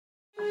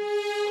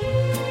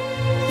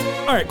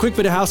All right, quick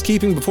bit of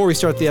housekeeping before we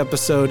start the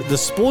episode. The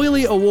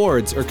Spoily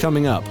Awards are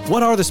coming up.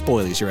 What are the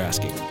Spoilies, you're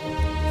asking?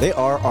 They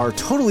are our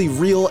totally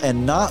real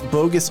and not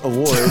bogus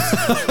awards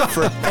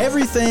for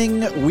everything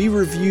we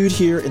reviewed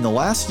here in the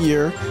last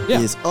year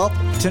is up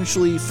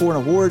potentially for an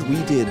award. We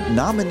did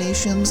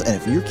nominations, and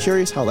if you're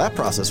curious how that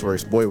process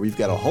works, boy, we've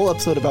got a whole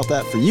episode about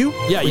that for you.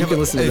 Yeah, you can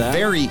listen to that. A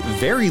very,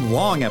 very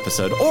long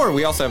episode, or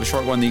we also have a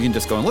short one that you can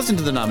just go and listen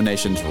to the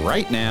nominations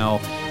right now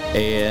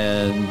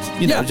and,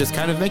 you know, just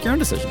kind of make your own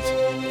decisions.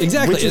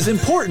 Exactly. Which is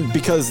important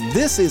because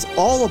this is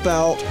all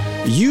about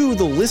you,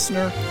 the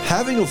listener,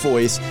 having a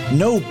voice.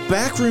 No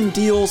backroom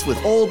deals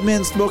with old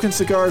men smoking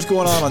cigars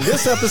going on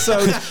this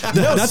episode.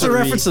 That's a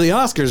reference to the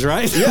Oscars,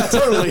 right? Yeah,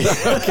 totally.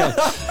 Okay.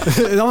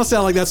 It almost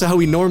sounds like that's how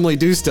we normally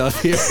do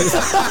stuff here.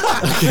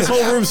 This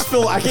whole room's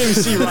filled. I can't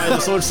even see Ryan.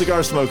 There's so much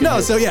cigar smoking. No,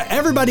 so yeah,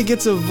 everybody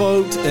gets a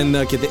vote, and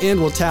at the end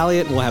we'll tally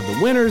it, and we'll have the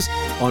winners.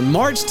 On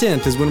March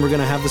 10th is when we're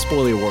going to have the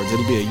Spoily Awards.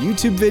 It'll be a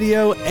YouTube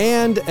video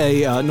and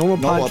a normal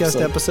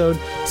podcast episode.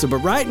 So, but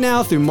right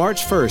now through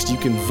March 1st, you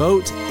can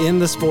vote in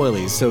the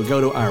Spoilies. So go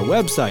to our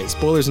website,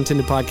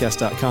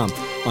 spoilersintendedpodcast.com.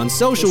 On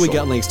social, we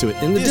got links to it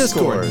in the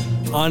Discord.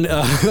 On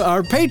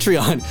our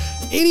Patreon.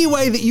 Any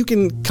way that you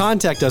can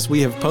contact us,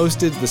 we have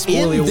posted the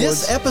Spoily Awards. In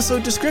this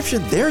episode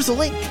description, there's a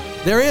link.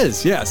 There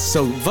is, yes.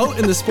 So vote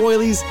in the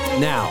Spoilies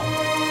now.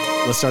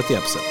 Let's start the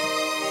episode.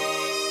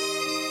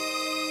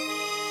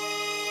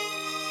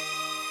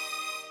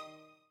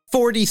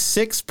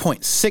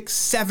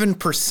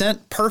 .67%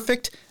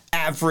 perfect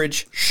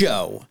average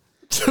show.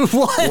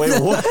 What? Wait,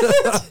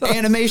 what?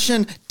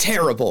 Animation,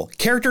 terrible.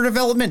 Character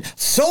development,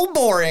 so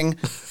boring.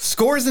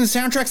 Scores and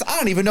soundtracks, I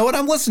don't even know what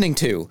I'm listening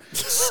to.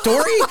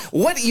 Story?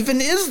 What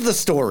even is the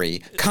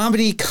story?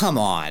 Comedy, come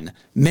on.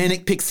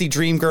 Manic Pixie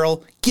Dream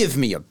Girl, give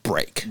me a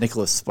break.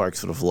 Nicholas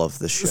Sparks would have loved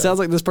this show. It sounds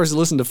like this person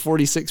listened to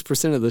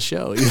 46% of the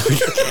show.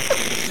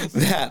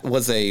 That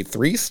was a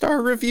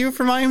 3-star review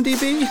from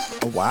IMDb.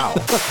 Oh, wow.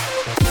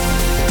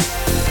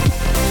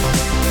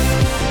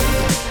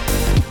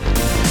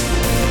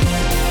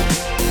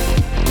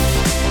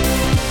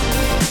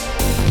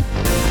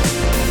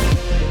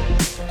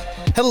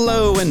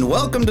 Hello and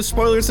welcome to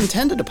Spoilers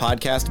Intended, a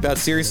podcast about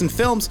series and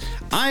films.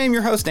 I am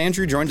your host,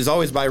 Andrew, joined as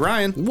always by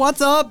Ryan.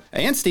 What's up?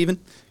 And Steven.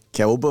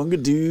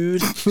 Cowabunga,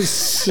 dude.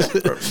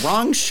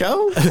 Wrong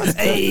show?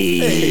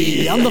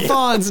 Hey, I'm the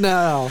Fonz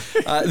now.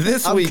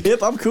 This I'm week...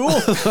 hip, I'm cool.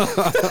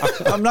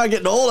 I'm not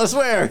getting old, I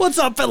swear. What's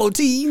up, fellow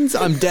teens?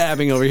 I'm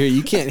dabbing over here.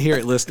 You can't hear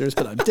it, listeners,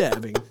 but I'm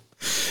dabbing.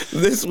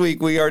 This week,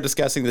 we are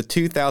discussing the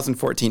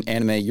 2014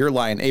 anime Your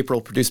Lie in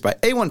April, produced by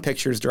A1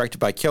 Pictures, directed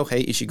by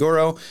Kyohei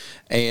Ishiguro,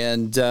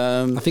 and...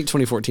 I think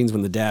 2014 is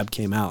when the dab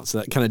came out, so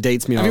that kind of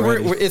dates me I mean,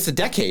 already. it's a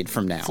decade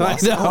from now. I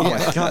know. Oh,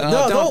 my God.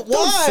 No, don't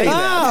say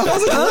that. That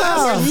was like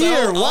last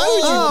year. Why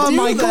would you do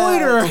my that?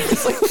 goiter.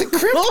 It's like the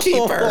Crypt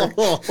Keeper.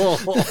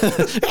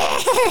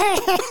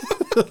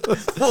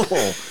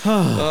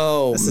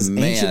 Oh, This is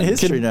man. ancient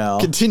history now.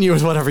 Continue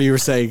with whatever you were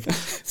saying.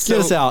 Get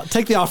us out.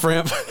 Take the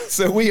off-ramp.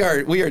 So we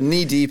are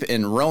knee-deep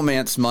in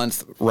Romance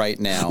Month right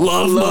now.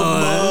 Love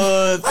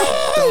month.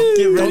 Don't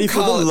get ready for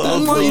the call it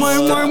love that.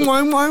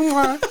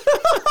 month.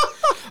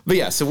 But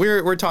yeah, so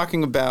we're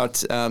talking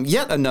about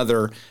yet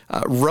another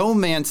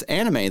romance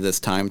anime this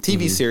time,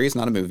 TV series,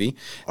 not a movie.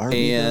 Are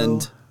we,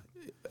 and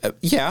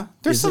yeah,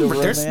 Is it a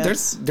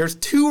romance? there's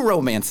two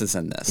romances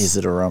in this. Is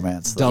it a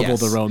romance, though? Double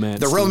the romance.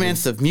 The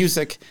romance of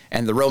music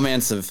and the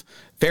romance of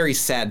very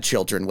sad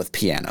children with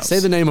pianos. Say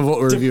the name of what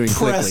we're reviewing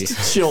quickly.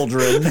 Depressed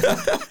children.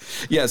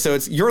 Yeah, so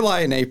it's Your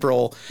Lie in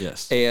April.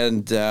 Yes.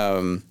 And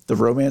The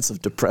romance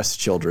of depressed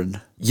children.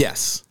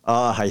 yes.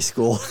 High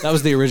school. That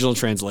was the original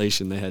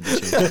translation. They had to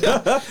change it.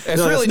 It's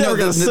No, really it's never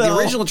gonna the sell.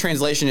 original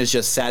translation is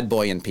just sad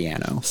boy and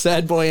piano.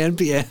 Sad boy and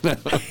piano.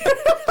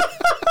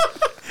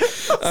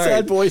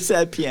 Sad boy,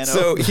 sad piano.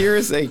 So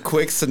here's a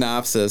quick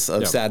synopsis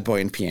of Sad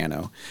Boy and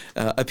Piano.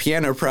 A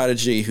piano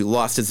prodigy who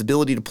lost his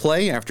ability to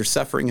play after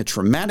suffering a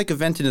traumatic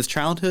event in his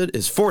childhood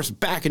is forced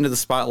back into the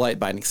spotlight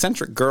by an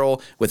eccentric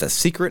girl with a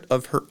secret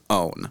of her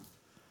own.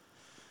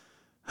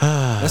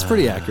 That's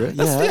pretty accurate.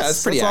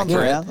 That's pretty on accurate.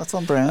 brand. That's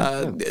on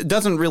brand. It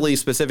doesn't really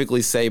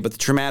specifically say, but the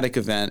traumatic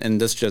event, and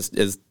this just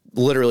is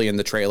literally in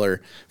the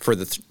trailer for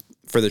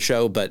the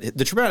show, but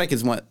the traumatic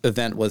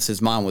event was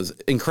his mom was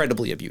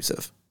incredibly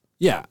abusive.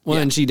 Yeah. Well,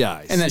 and she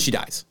dies. And then she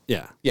dies.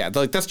 Yeah. Yeah,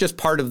 like that's just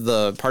part of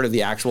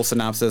the actual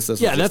synopsis. This was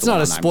Yeah, just that's the not one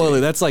a on spoiler.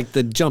 IMDb. That's like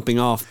the jumping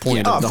off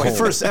point Oh, of the my whole.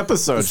 first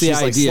episode, That's the she's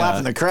like idea.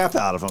 slapping the crap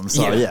out of him.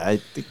 So, Yeah. I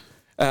think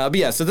But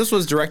yeah, so this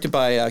was directed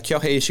by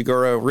Kyohei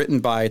Ishiguro, written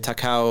by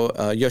Takao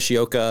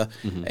Yoshioka,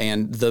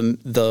 and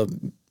the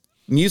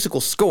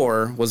musical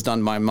score was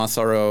done by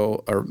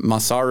Masaru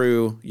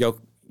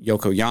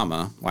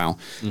Yokoyama. Wow.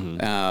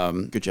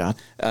 good job.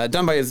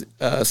 Done by his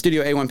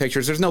Studio A1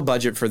 Pictures. There's no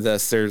budget for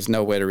this. There's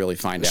no way to really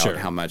find out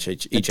how much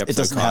each episode It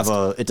doesn't cost.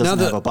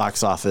 have a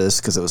box office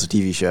because it was a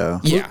TV show.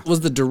 Yeah. Was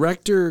the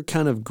director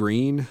kind of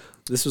green?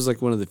 this was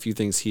like one of the few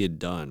things he had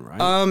done,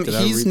 right?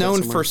 He's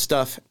known for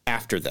stuff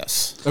after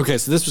this. Okay,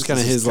 so this was kind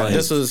of his like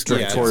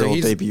directorial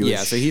debut.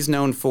 Yeah, so he's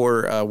known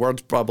for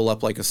World's Bubble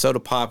Up Like a Soda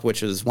Pop,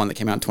 which is one that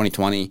came out in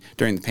 2020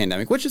 during the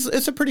pandemic, which is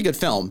it's a pretty good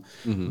film,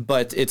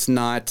 but it's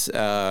not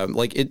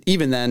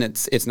even then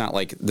it's not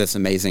like this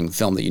amazing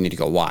film that you need to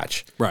go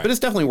watch. Right. But it's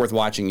definitely worth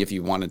watching if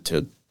you wanted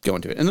to go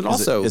into it. And then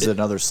Is it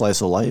another slice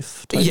of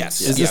life type?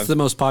 Yes. Is this the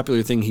most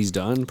popular thing he's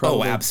done?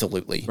 Probably. Oh,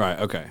 absolutely. Right.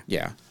 Okay.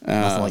 Yeah.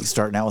 Nothing like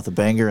starting out with a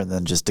banger and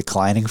then just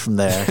declining from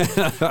there.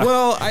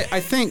 Well,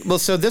 I think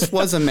so this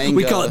was a manga.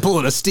 We call it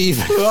pulling a Steve.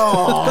 This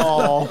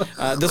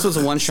was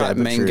a one-shot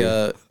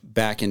manga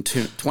back in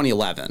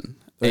 2011.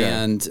 Okay.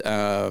 And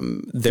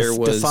there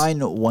was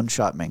define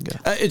one-shot manga.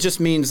 It just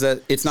means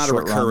that it's not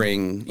short a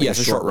recurring. Run. Like yes,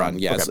 a short run.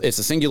 Yes, okay. It's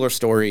a singular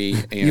story.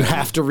 And you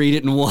have to read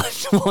it in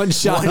one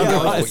shot.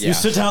 Otherwise, you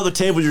sit down at the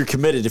table, you're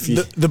committed. If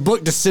you the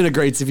book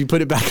disintegrates if you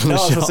put it back on the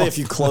shelf. I was gonna say if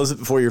you close it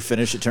before you're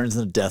finished, it turns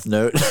into Death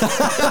Note. No.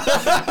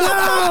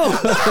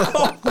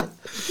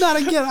 Not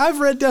again. I've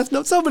read Death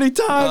Note so many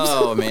times.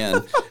 Oh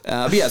man.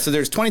 But yeah, so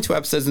there's 22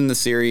 episodes in the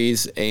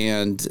series,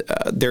 and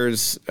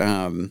there's.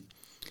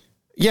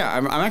 Yeah,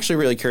 I'm actually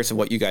really curious of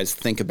what you guys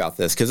think about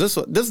this, because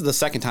this is the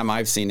second time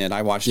I've seen it.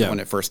 I watched it when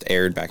it first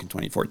aired back in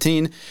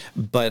 2014,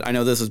 but I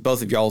know this is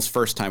both of y'all's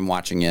first time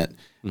watching it.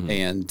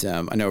 And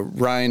I know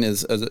Ryan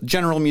is a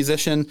general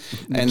musician,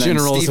 and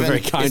general then is a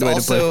very Steven kind is way to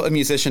also put it. a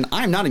musician.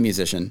 I'm not a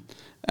musician.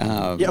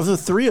 Yeah, of the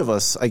three of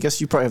us, I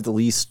guess you probably have the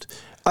least.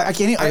 I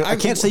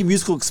can't say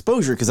musical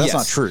exposure because that's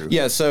not true.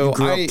 Yeah, so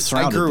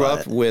I grew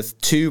up it.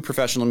 with two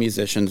professional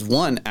musicians.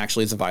 One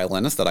actually is a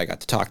violinist that I got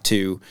to talk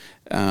to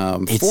for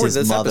his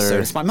this mother.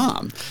 episode. It's my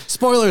mom.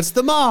 Spoiler, it's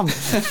the mom.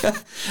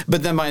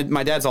 But then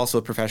my dad's also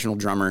a professional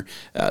drummer.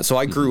 So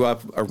I grew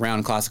up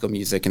around classical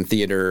music and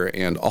theater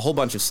and a whole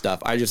bunch of stuff.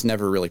 I just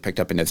never really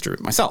picked up an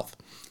instrument myself.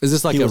 Is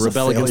this like a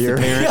rebel against the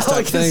parents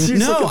type thing?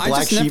 No,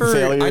 like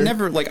I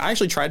never I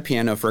actually tried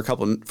piano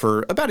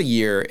for about a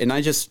year, and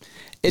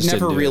it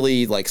never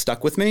really like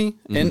stuck with me.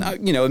 And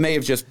it may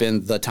have just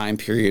been the time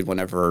period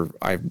whenever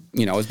I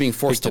was being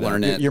forced to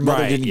learn it. Your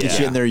mother didn't get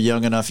you in there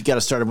young enough. You got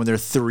to start them when they're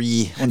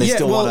 3, when they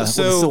still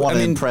want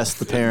to impress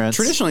the parents.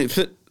 Traditionally,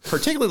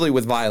 particularly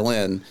with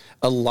violin,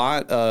 a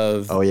lot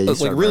of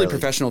really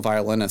professional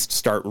violinists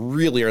start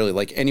really early,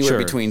 like anywhere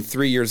between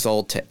 3 years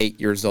old to 8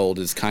 years old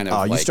is kind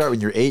of. You start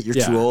when you're 8. You're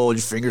too old.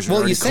 Your fingers are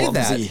already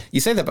clumsy.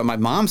 You say that, but my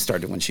mom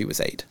started when she was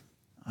 8.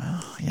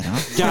 Well,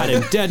 got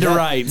him dead to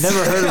rights.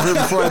 Never heard of her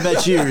before I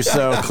met you,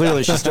 so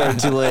clearly she started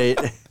too late.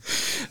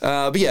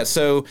 But yeah,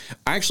 so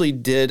I actually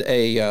did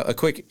a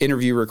quick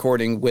interview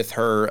recording with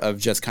her of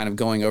just kind of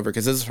going over,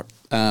 because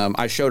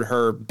I showed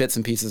her bits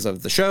and pieces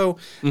of the show,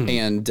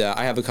 and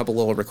I have a couple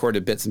little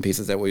recorded bits and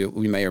pieces that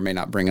we may or may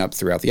not bring up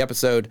throughout the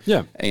episode.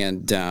 Yeah,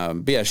 and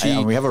but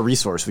yeah, we have a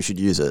resource. We should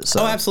use it.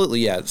 So. Oh, absolutely,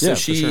 yeah. So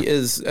she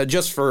is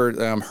just for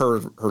her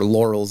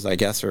laurels, I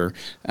guess, or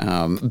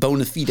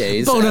bona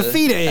fides. Bona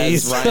fides,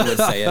 as Ryan would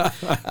say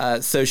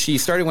it. So she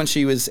started when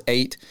she was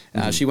 8.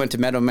 She went to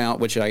Meadowmount,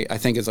 which I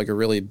think is like a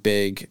really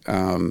big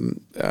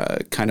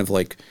kind of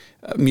like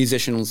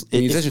musician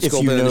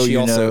school. But then she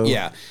also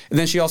and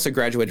then she also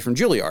graduated from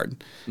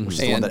Juilliard, which is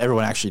the one that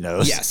everyone actually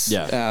knows.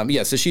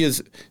 Yes, so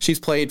she's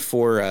played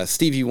for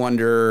Stevie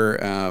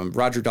Wonder,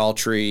 Roger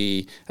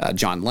Daltrey,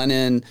 John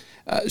Lennon.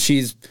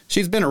 She's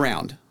been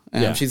around.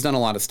 She's done a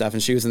lot of stuff,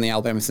 and she was in the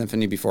Alabama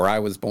Symphony before I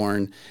was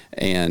born.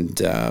 And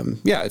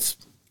it's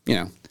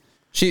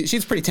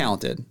she's pretty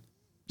talented.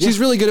 She's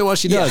really good at what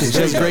she does. She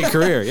has a great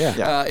career.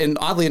 And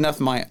oddly enough,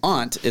 my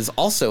aunt is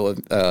also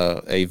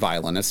a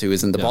violinist who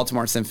is in the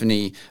Baltimore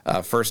Symphony,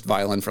 first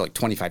violin for like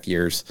 25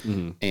 years.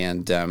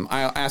 And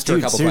I asked her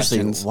a couple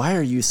questions. Why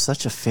are you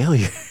such a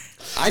failure?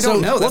 I don't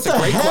know. That's a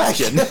great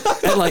question.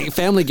 At like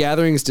family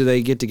gatherings, do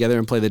they get together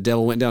and play "The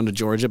Devil Went Down to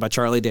Georgia" by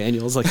Charlie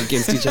Daniels, like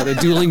against each other,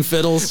 dueling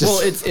fiddles?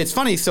 Well, it's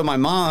funny. So my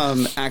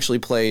mom actually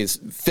plays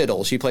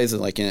fiddle. She plays it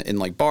like in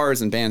like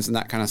bars and bands and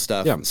that kind of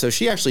stuff. Yeah. So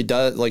she actually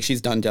does, like,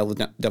 she's done Devil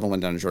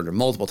Went Down to Georgia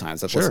multiple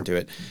times. I've listened to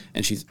it,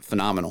 and she's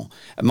phenomenal.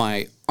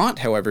 My aunt,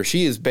 however,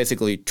 she is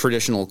basically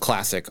traditional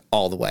classic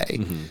all the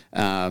way.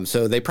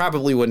 So they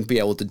probably wouldn't be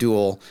able to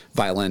dual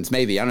violins.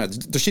 Maybe, I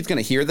don't know. She's going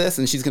to hear this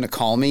and she's going to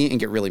call me and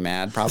get really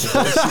mad. Probably.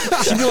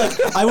 She'd be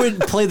like, "I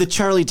wouldn't play the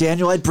Charlie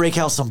Daniel. I'd break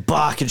out some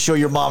Bach and show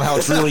your mom how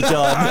it's really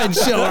done." I'd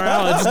show her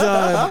how it's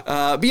done.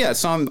 But yeah,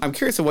 so I'm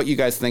curious of what you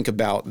guys think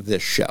about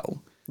this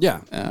show.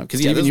 Yeah,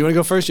 because you want to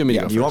go first? You want me to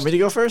go first? You want me to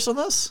go first on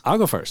this? I'll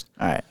go first.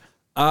 All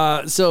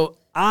right. So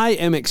I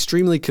am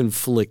extremely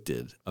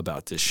conflicted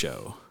about this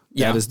show.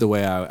 That is the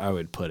way I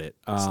would put it.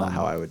 That's not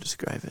how I would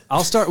describe it.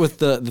 I'll start with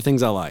the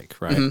things I like,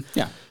 right?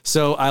 Yeah.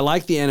 So I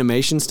like the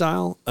animation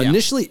style. Yeah.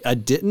 Initially, I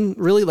didn't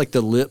really like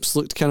the lips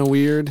looked kind of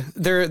weird.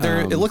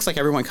 It looks like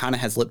everyone kind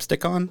of has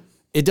lipstick on.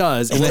 It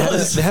does. And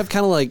they have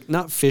kind of like,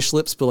 not fish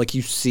lips, but like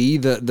you see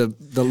the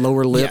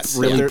lower lip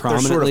really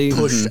prominently. They're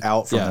sort of pushed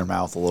out from their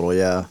mouth a little,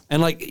 yeah.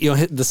 And like, you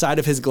know, the side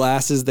of his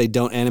glasses, they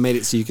don't animate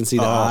it so you can see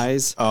the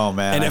eyes. Oh,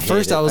 man. And at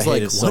first I was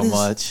like,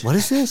 what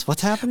is this?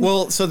 What's happening?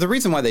 Well, so the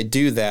reason why they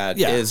do that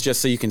is just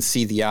so you can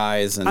see the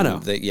eyes. And I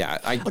know.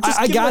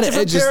 I got it.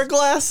 Just a pair of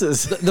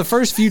glasses. The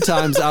first few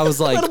times I was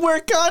like, let him wear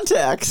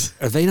contacts.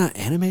 Are they not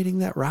animating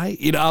that right?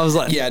 You know, I was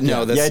like,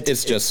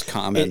 it's just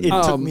common. It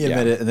took me a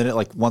minute, and then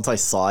once I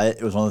saw it,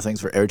 it was one of the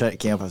things where every time at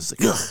camp I was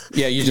like, ugh.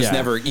 Yeah, you just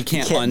you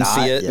can't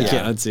unsee it. You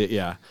can't unsee it,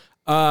 yeah.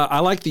 I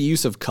like the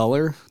use of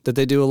color that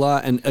they do a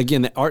lot. And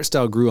again, the art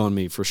style grew on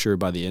me for sure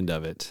by the end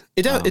of it.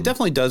 It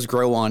definitely does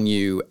grow on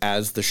you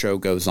as the show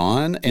goes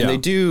on. And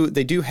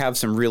they do have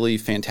some really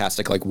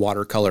fantastic, like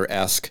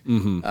watercolor-esque,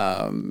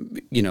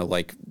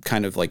 like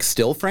kind of like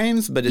still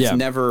frames, but it's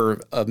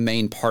never a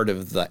main part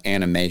of the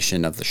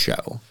animation of the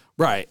show.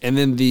 Right. And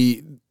then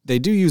they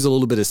do use a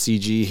little bit of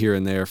CG here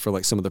and there for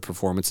like some of the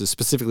performances,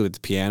 specifically with the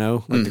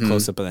piano, like the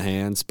close up of the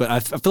hands. But I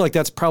feel like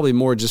that's probably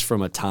more just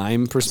from a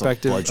time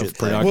perspective of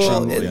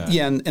production. Well,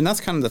 and that's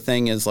kind of the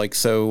thing is like,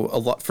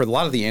 so for a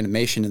lot of the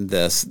animation in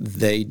this,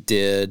 they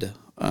did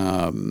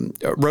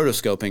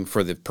rotoscoping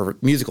for the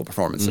musical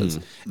performances.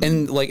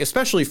 And like,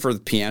 especially for the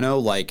piano,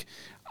 like,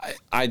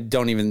 I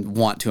don't even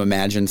want to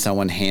imagine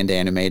someone hand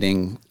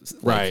animating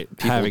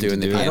people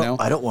doing the piano.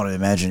 I don't want to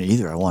imagine it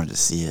either. I wanted to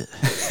see it.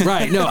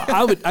 Right. No,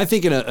 I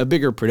think in a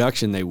bigger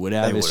production they would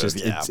have.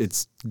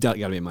 It's got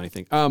to be a money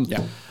thing.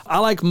 I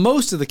like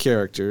most of the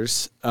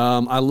characters.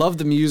 I love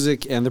the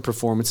music and the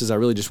performances. I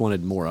really just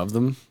wanted more of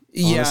them.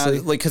 Honestly.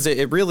 Yeah, like because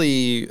it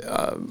really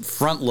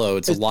front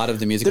loads a lot of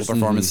the musical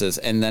performances,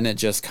 and then it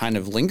just kind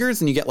of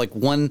lingers, and you get like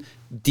one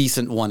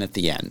decent one at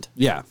the end.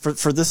 Yeah.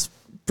 For this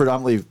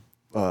predominantly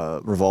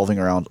revolving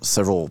around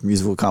several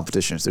musical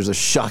competitions, there's a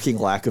shocking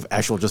lack of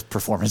actual just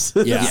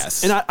performances. Yeah.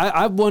 Yes. And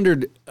I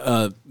wondered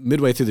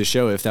midway through the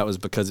show if that was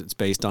because it's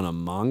based on a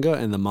manga,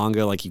 and the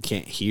manga, like, you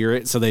can't hear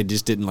it, so they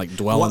just didn't like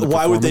dwell on the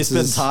performances. Why would they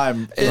spend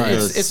time?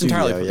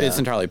 It's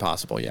entirely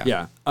possible. Yeah.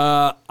 Yeah.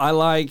 I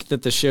like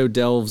that the show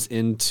delves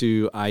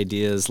into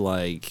ideas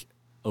like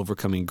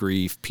overcoming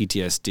grief,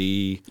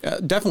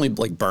 PTSD. Definitely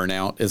like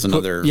burnout is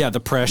another. The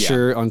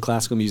pressure on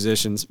classical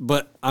musicians.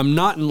 But I'm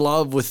not in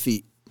love with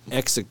the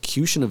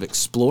execution of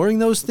exploring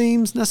those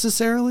themes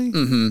necessarily.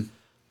 And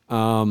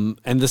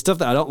the stuff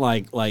that I don't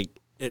like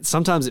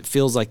sometimes it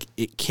feels like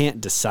it can't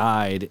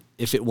decide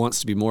if it wants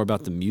to be more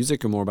about the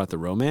music or more about the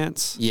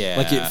romance. Yeah.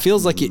 Like it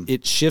feels like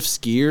it shifts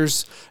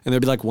gears, and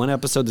there'll be like one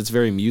episode that's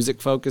very music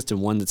focused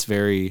and one that's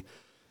very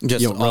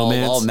just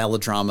romance. all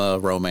melodrama,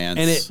 romance.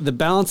 And the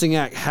balancing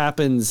act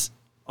happens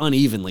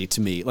unevenly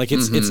to me. Like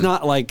it's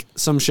not like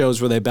some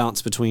shows where they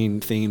bounce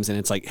between themes and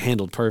it's like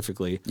handled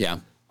perfectly. Yeah.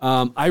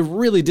 I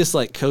really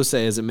dislike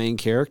Kosei as a main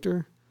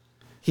character.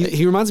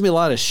 He reminds me a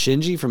lot of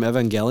Shinji from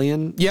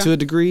Evangelion to a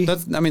degree.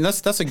 That's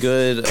a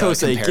good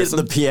Kosei, comparison.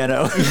 get the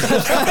piano.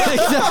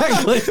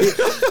 Exactly.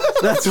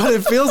 That's what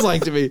it feels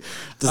like to me.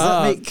 Does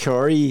that make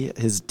Kaori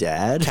his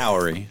dad?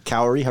 Kaori,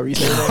 how are you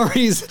saying that?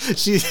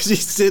 Kaori's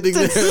she's sitting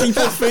there.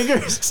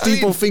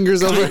 Steeple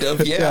fingers over.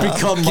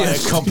 Become my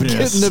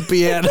accompanist. Getting the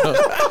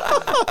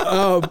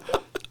piano.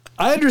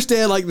 I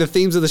understand like the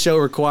themes of the show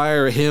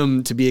require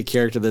him to be a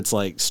character that's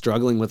like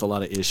struggling with a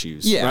lot of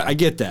issues. Yeah, right? I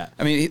get that.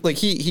 I mean, like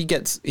he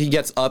gets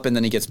up and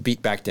then he gets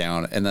beat back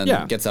down, and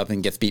then gets up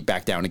and gets beat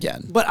back down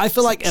again. But I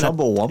feel like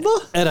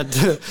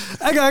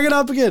Chumbawamba? I got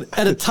up again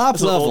at a top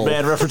level. Old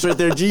man reference right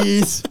there.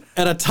 Jeez.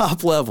 At a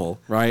top level,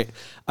 right?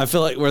 I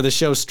feel like where the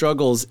show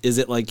struggles is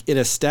it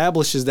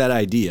establishes that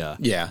idea.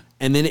 Yeah.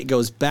 And then it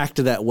goes back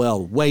to that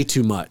well way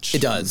too much.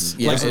 It does.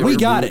 Yeah. Like, we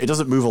got it. It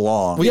doesn't move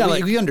along.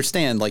 We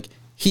understand, like,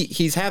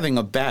 he's having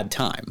a bad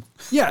time.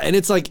 Yeah, and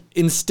it's like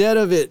instead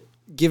of it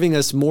giving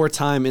us more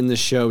time in the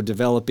show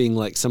developing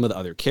like some of the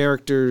other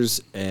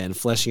characters and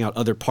fleshing out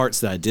other parts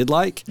that I did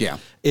like. Yeah.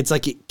 It's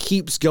like it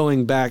keeps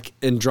going back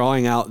and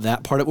drawing out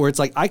that part of where it's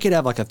like I could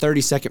have like a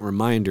 30-second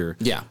reminder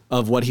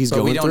of what he's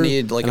going through. We don't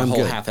need like a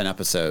whole half an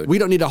episode. We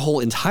don't need a whole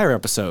entire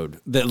episode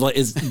that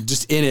is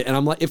just in it. And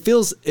I'm like,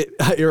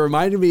 it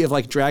reminded me of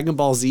like Dragon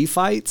Ball Z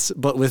fights,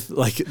 but with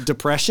like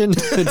depression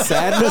and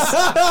sadness.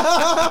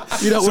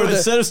 So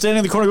instead of standing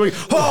in the corner going,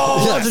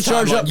 to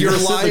charge up, you're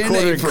lying in the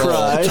corner and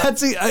cry.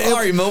 That's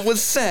Arima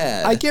was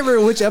sad. I can't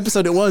remember which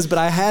episode it was, but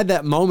I had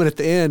that moment at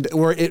the end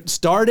where it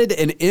started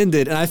and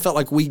ended, and I felt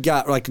like we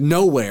got like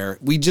nowhere.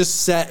 We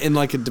just sat in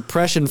like a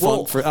depression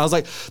funk I was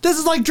like, this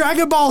is like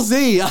Dragon Ball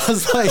Z. I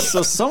was like,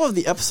 so some of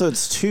the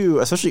episodes too,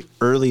 especially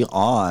early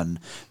on,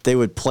 they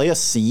would play a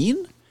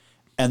scene,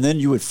 and then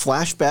you would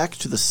flash back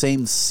to the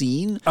same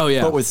scene,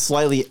 but with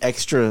slightly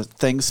extra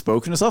things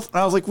spoken and stuff. And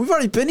I was like, we've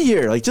already been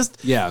here. Like,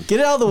 just get it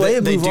out of the way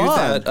and move on.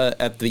 They do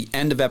that at the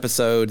end of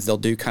episodes. They'll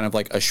do kind of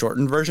like a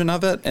shortened version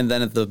of it. And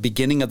then at the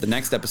beginning of the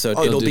next episode,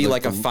 it'll be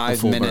like a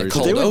 5-minute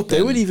cold open.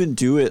 They would even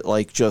do it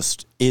like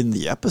just in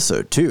the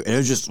episode too, and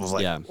it just was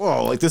like,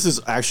 whoa, like this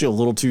is actually a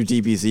little too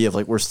DBZ of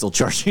like we're still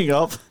charging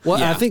up.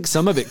 Well, I think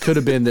some of it could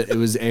have been that it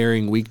was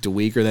airing week to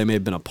week, or they may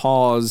have been a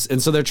pause, and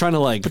so they're trying to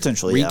like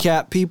potentially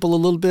recap people a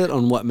little bit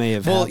on what may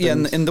have happened. Well,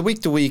 yeah, and the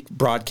week to week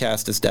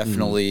broadcast is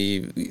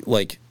definitely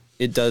like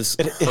it does.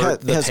 It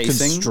has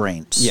pacing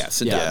constraints.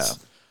 Yes, it does.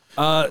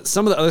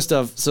 Some of the other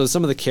stuff, so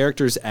some of the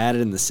characters added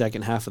in the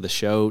second half of the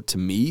show, to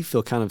me,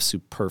 feel kind of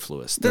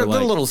superfluous. They're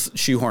like, a little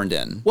shoehorned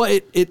in. Well,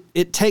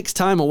 it takes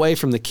time away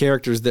from the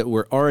characters that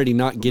we're already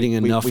not getting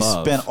enough of.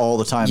 We spent all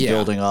the time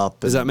building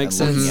up. Does that make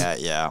sense?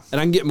 Yeah. And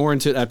I can get more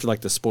into it after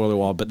like the spoiler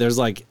wall, but there's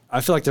like,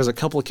 I feel like there's a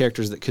couple of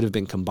characters that could have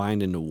been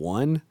combined into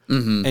one,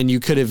 and you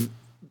could have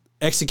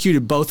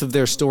executed both of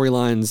their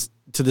storylines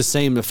to the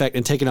same effect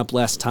and taken up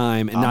less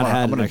time and not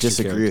had. I'm going to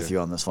disagree with you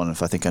on this one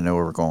if I think I know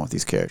where we're going with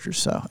these characters.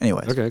 So,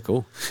 anyways. Okay,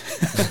 cool.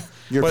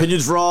 Your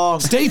opinion's wrong.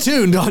 Stay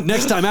tuned on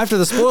next time after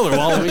the spoiler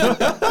wall.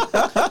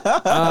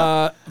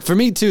 For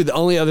me too, the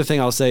only other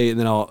thing I'll say, and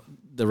then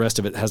the rest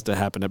of it has to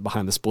happen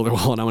behind the spoiler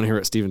wall, and I want to hear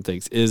what Steven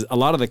thinks, is a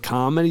lot of the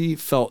comedy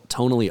felt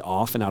tonally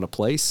off and out of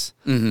place.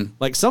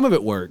 Like some of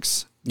it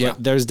works. Yeah,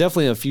 there's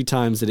definitely a few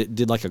times that it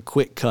did like a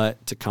quick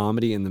cut to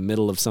comedy in the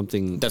middle of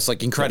something that's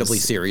like incredibly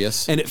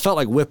serious, and it felt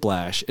like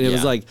whiplash. And it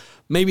was like,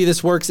 maybe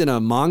this works in a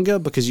manga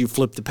because you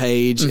flip the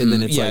page and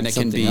then it's like and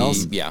something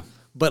else. Yeah,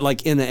 but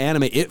like in the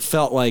anime, it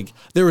felt like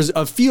there was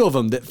a few of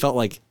them that felt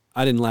like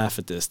I didn't laugh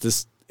at this.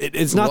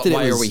 It's not that.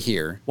 Why are we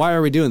here? Why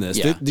are we doing this?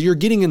 Yeah. You're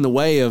getting in the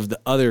way of the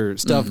other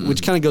stuff,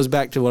 which kind of goes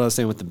back to what I was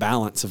saying with the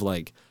balance of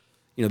like,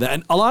 that.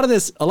 And a lot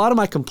of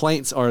my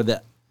complaints are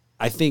that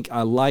I think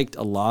I liked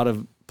a lot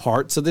of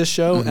parts of this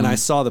show, and I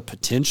saw the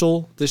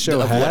potential this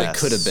show had. What it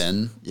could have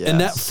been. Yes. And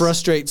that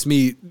frustrates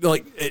me.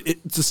 Like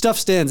the stuff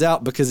stands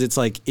out because it's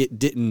like it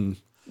didn't.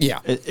 Yeah,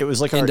 it was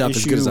like our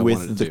issue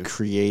with the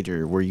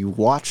creator, where you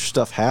watch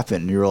stuff happen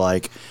and you're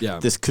like,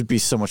 this could be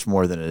so much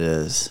more than it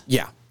is.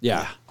 Yeah.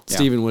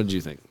 Steven, what did you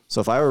think?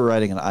 So if I were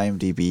writing an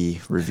IMDb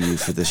review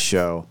for this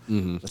show,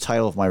 the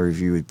title of my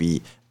review would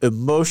be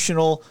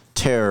Emotional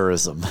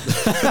Terrorism.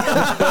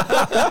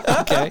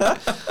 Okay.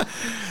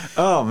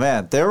 Oh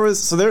man, there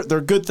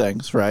are good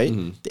things, right?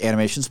 The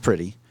animation's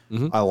pretty.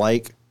 I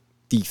like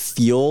the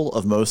feel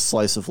of most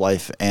slice of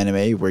life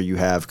anime, where you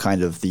have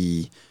kind of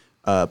the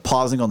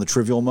pausing on the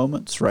trivial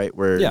moments, right?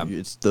 Where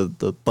it's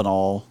the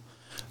banal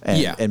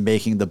and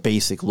making the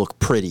basic look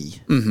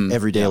pretty,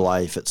 everyday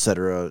life,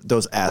 etc.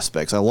 Those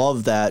aspects, I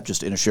love that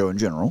just in a show in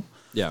general.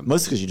 Yeah,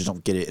 mostly because you just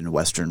don't get it in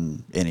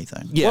Western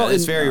anything. Yeah, well,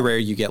 it's very rare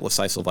you get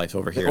slice of life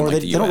over here. Or in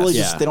they don't really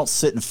they don't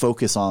sit and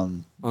focus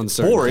on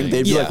boring. Things.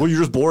 They'd be like, well, you're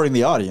just boring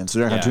the audience.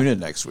 They're not going to tune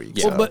in next week.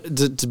 Yeah. Well,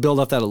 but to build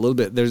up that a little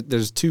bit,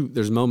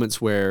 there's moments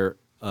where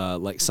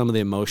like some of the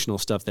emotional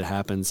stuff that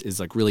happens is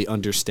like really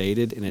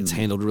understated and it's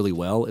handled really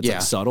well. It's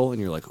like subtle, and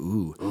you're like,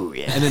 ooh,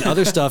 yeah. And then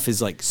other stuff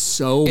is like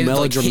so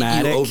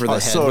melodramatic, like over the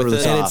head with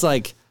it. And it's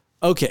like,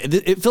 okay,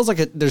 it feels like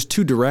there's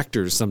two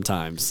directors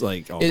sometimes.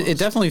 Like it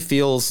definitely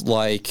feels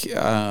like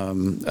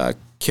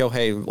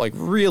Kyohei like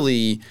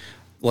really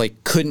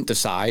like couldn't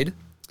decide.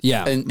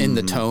 Yeah, in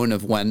the tone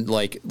of when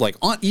like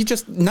on you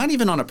just not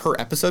even on a per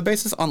episode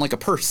basis, on like a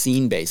per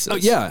scene basis. Oh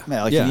yeah,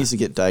 he needs to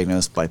get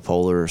diagnosed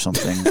bipolar or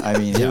something. I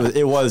mean,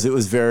 it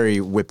was very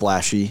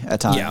whiplashy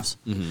at times.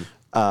 Yeah.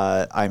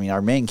 I mean,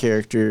 our main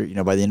character,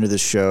 by the end of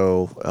this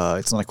show,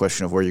 it's not a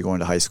question of where you're going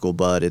to high school,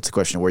 bud. It's a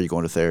question of where you're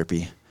going to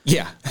therapy.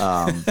 Yeah.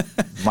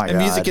 My God.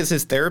 Music is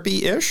his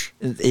therapy-ish?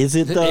 Is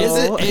it, though?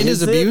 Is it? And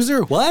his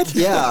abuser? What?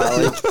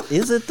 Yeah.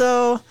 Is it,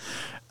 though?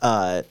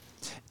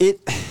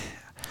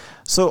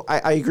 So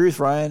I agree with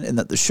Ryan in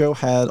that the show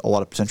had a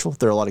lot of potential.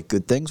 There are a lot of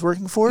good things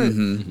working for it.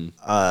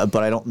 But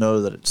I don't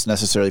know that it's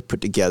necessarily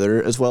put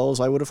together as well as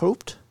I would have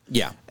hoped.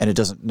 Yeah. And it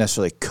doesn't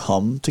necessarily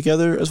come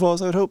together as well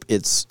as I would hope.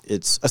 It's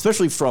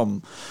especially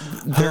from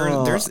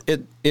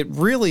it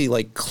really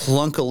like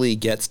clunkily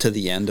gets to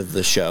the end of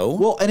the show.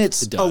 Well, and it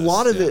does, a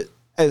lot of it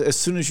as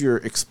soon as you're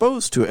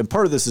exposed to it, and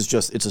part of this is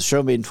just it's a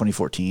show made in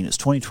 2014. It's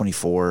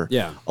 2024.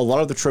 Yeah, a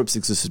lot of the tropes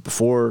existed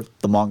before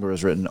the manga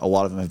was written. A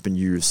lot of them have been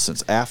used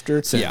since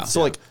after.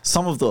 So like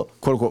some of the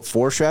quote unquote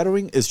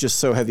foreshadowing is just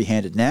so heavy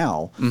handed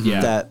now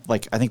that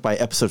like I think by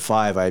episode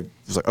 5 I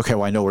was like, okay,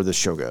 well I know where this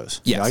show goes.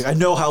 Yeah, I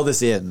know how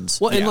this ends.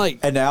 Well,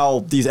 and now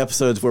these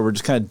episodes where we're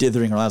just kind of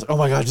dithering around. Like, oh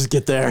my god, just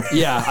get there.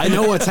 Yeah, I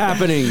know what's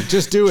happening.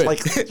 Just do it.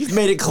 Like you've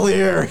made it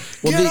clear.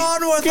 Well, get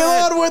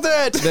on with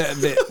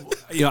it.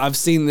 I've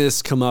seen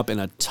this come up in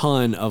a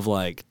ton of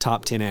like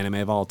top 10 anime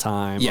of all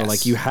time, or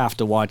like you have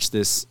to watch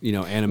this,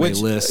 anime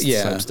list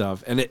type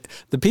stuff. And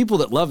the people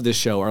that love this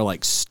show are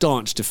like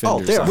staunch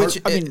defenders. Oh,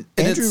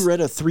 Andrew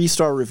read a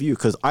 3-star review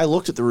because I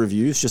looked at the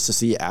reviews just to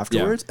see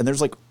afterwards, and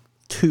there's like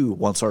 2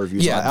 one-star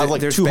reviews. Yeah, I have like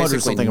there's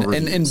 200 something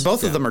reviews. and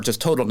both of them are just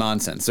total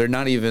nonsense. They're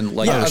not even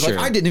like, Yeah,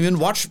 I didn't even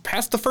watch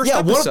past the first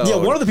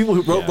episode. One of the people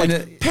who wrote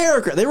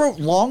paragraph. They wrote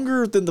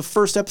longer than the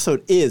first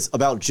episode is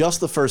about just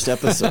the first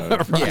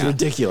episode. It's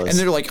ridiculous. And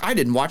they're like, I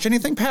didn't watch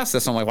anything past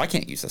this. I'm like, well, I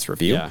can't use this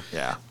review.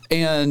 Yeah.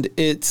 And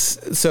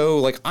it's so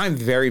like I'm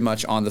very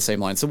much on the same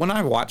line. So when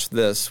I watched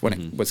this when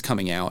it was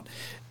coming out,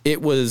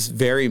 it was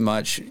very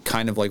much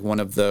kind of like one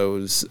of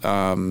those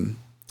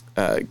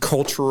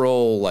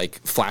cultural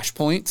like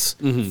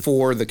flashpoints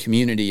for the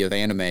community of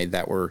anime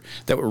that were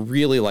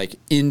really like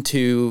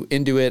into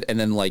it, and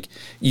then like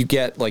you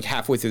get like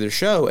halfway through the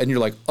show and you're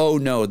like, oh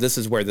no, this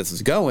is where this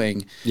is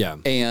going.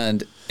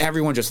 And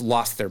everyone just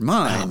lost their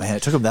mind. Oh man,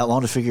 it took them that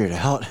long to figure it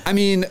out. I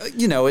mean,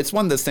 it's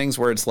one of those things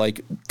where it's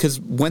like, because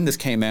when this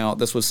came out,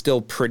 this was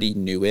still pretty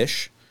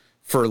newish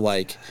for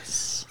like.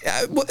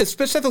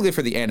 Specifically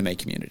for the anime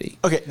community.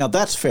 Okay, now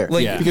that's fair.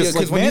 Because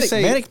like when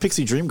Manic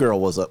Pixie Dream Girl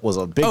was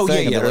a big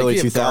thing in the early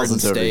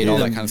 2000s. All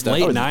that kind of stuff.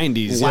 Late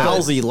 90s.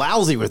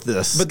 Lousy with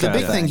this. But the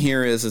big thing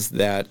here is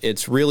that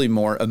it's really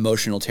more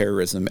emotional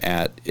terrorism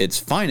at its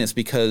finest,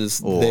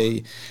 because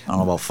I don't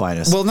know about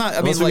finest. Well, not.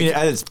 I mean, like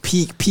at its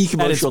peak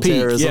emotional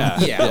terrorism.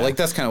 Yeah, like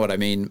that's kind of what I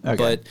mean. Okay.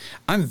 But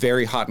I'm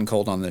very hot and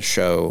cold on this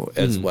show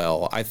as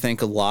well. I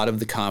think a lot of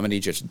the comedy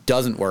just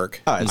doesn't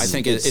work. I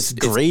think it's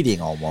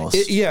grating almost.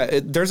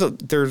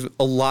 There's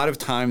a lot of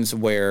times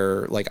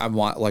where like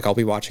I'll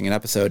be watching an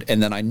episode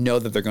and then I know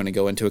that they're going to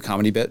go into a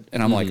comedy bit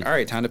and I'm like, all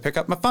right, time to pick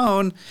up my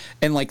phone.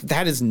 And like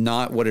that is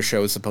not what a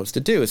show is supposed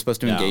to do. It's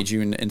supposed to engage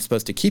you and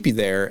supposed to keep you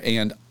there.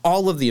 And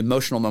all of the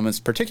emotional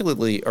moments,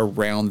 particularly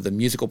around the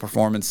musical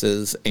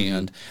performances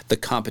and the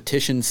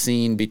competition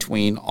scene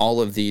between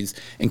all of these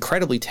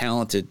incredibly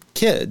talented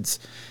kids.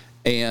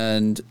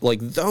 And like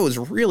those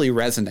really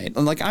resonate.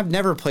 And like I've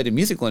never played a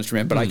musical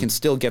instrument, but I can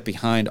still get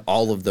behind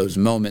all of those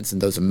moments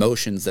and those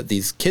emotions that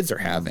these kids are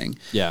having.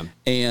 Yeah.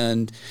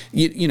 And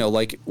you know,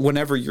 like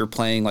whenever you're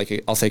playing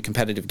like I'll say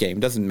competitive game,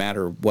 doesn't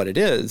matter what it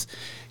is,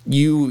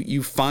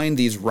 you find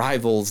these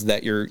rivals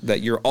that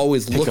you're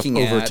always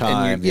looking at over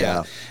time.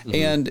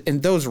 And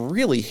those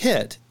really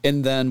hit.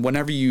 And then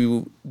whenever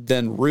you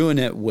then ruin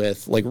it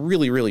with like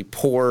really, really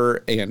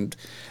poor and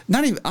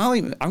I'm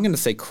going to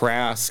say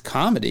crass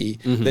comedy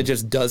that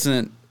just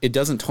doesn't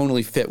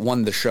totally fit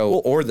the show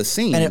or the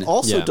scene. And it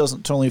also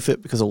doesn't totally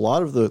fit because a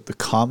lot of the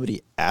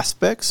comedy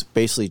aspects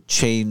basically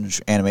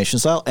change animation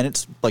style, and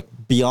it's like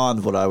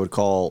beyond what I would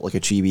call like a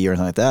chibi or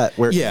anything like that,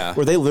 where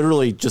they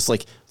literally just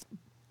like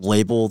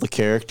label the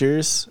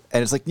characters,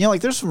 and it's like,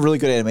 like there's some really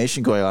good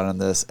animation going on in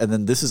this, and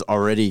then this is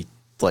already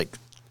like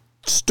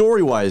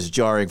story-wise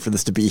jarring for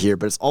this to be here,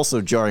 but it's also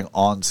jarring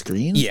on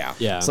screen. Yeah.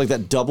 It's like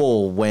that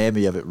double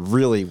whammy of it,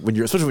 really,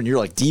 especially when you're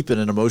like deep in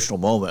an emotional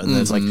moment, and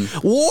then it's like,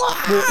 wow!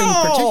 Well,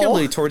 and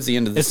particularly towards the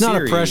end of the series. It's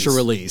not a pressure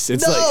release.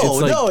 It's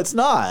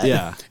not.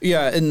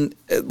 Yeah, and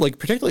like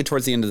particularly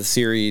towards the end of the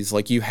series,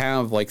 like you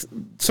have like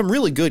some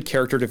really good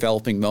character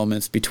developing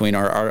moments between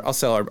our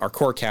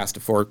core cast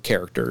of 4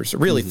 characters,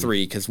 really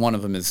 3, because one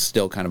of them is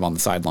still kind of on the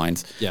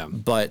sidelines. Yeah.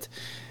 But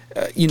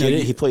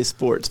he plays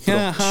sports.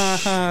 It's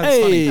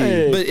funny.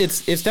 But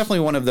it's definitely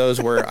one of those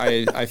where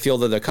I feel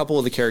that a couple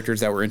of the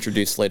characters that were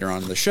introduced later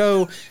on in the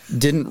show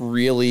didn't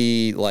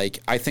really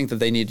I think that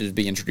they needed to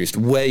be introduced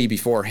way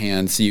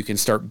beforehand so you can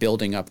start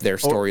building up their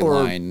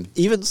storyline.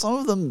 Even some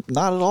of them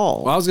not at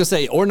all. Well, I was gonna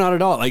say, or not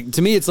at all. Like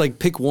to me, it's like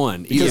pick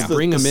one. Because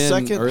bring them in.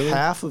 The second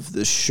half of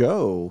the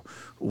show,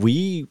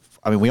 we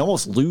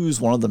almost lose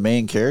one of the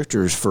main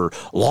characters for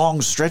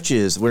long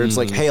stretches where it's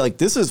like, hey, like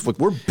this is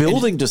we're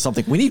building to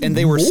something. We need, and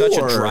they more. were such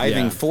a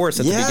driving force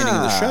at the beginning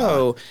of the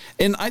show.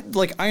 And I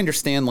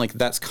understand like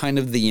that's kind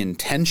of the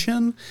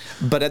intention,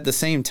 but at the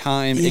same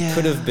time, it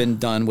could have been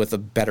done with a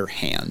better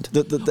hand.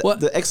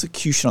 The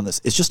execution on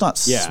this is just not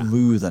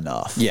smooth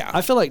enough. Yeah,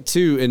 I feel like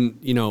too, and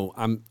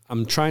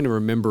I'm trying to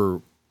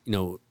remember,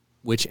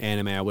 which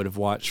anime I would have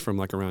watched from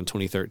like around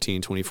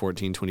 2013,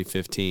 2014,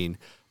 2015.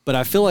 But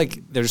I feel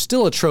like there's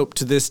still a trope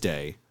to this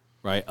day,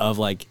 right? Of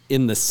like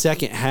in the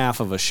second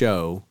half of a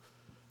show,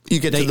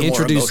 they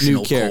introduce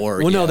new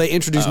characters. Well, no, they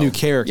introduce new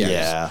characters.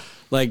 Yeah.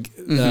 Like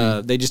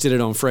they just did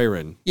it on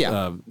Freyrin.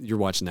 Yeah. You're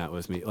watching that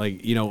with me. Like,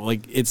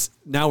 it's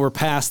now we're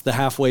past the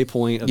halfway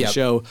point of the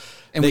show.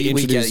 And we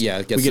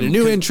get a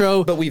new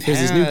intro, but we've had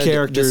these new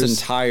characters. This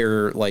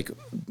entire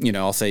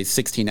I'll say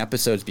 16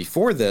 episodes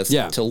before this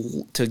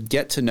to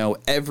get to know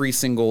every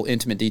single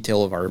intimate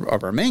detail of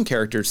our main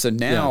characters. So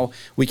now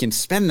we can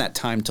spend that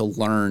time to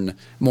learn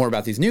more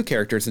about these new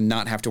characters and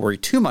not have to worry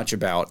too much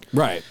about.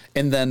 Right.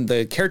 And then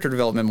the character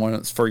development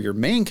ones for your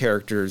main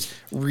characters,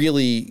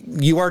 really,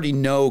 you already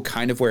know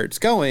kind of where it's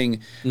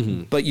going,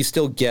 but you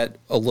still get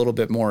a little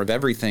bit more of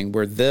everything.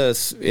 Where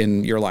this,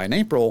 in Your Lie in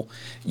April,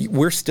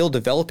 we're still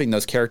developing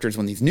those characters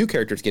when these new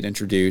characters get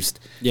introduced.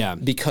 Yeah.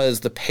 Because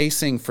the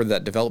pacing for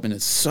that development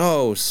is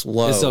so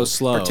slow. It's so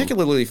slow.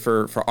 Particularly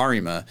for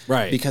Arima.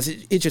 Right. Because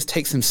it just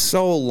takes him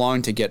so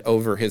long to get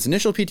over his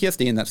initial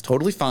PTSD, and that's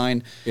totally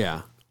fine.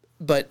 Yeah.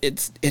 but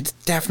it's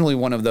definitely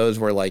one of those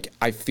where like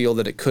I feel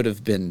that it could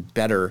have been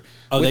better.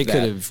 Oh, they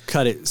could have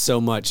cut it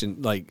so much,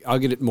 and like I'll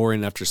get it more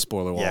in after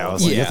spoiler wall. Yeah,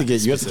 you have to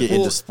get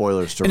into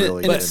spoilers to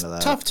really get into that.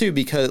 It's tough too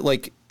because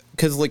like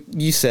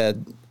you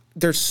said,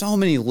 there's so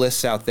many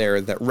lists out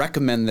there that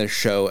recommend this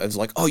show as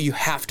like, oh, you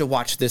have to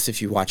watch this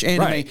if you watch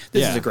anime. Right.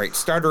 This is a great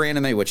starter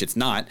anime, which it's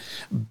not.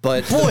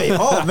 But boy,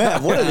 oh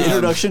man, what an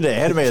introduction to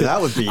anime that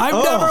would be.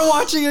 I'm never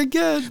watching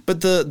again.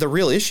 But the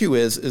real issue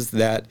is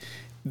that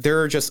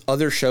there are just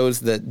other shows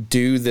that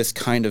do this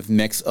kind of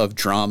mix of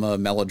drama,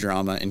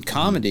 melodrama, and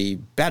comedy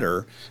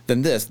better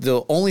than this.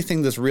 The only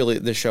thing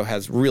this show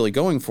has really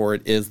going for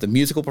it is the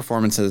musical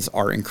performances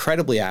are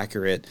incredibly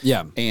accurate.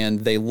 Yeah. And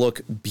they look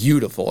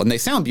beautiful. And they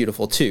sound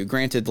beautiful too.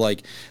 Granted,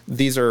 like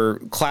these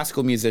are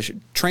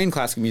trained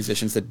classical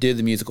musicians that did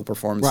the musical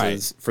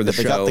performances for the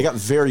show. They got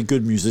very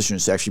good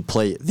musicians to actually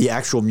play the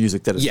actual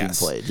music that is being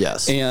played.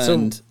 Yes.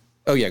 And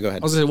oh yeah, go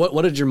ahead. I was gonna say,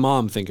 what did your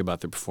mom think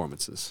about the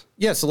performances?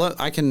 Yeah, so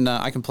I can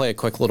play a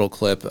quick little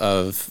clip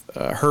of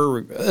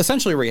her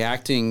essentially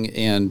reacting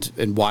and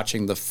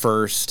watching the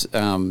first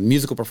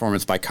musical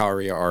performance by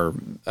Kaori, our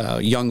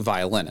young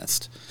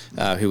violinist,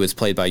 who was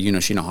played by Yuno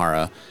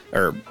Shinohara,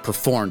 or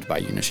performed by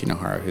Yuno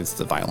Shinohara, who's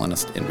the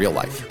violinist in real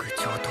life.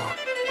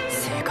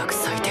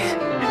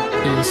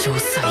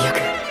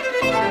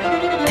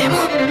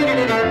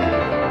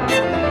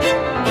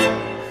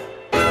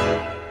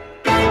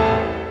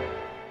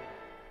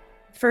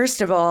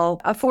 First of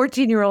all, a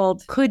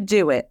 14-year-old could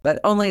do it, but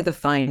only the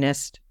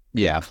finest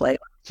play like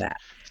that.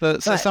 So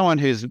someone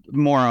who's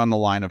more on the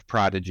line of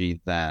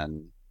prodigy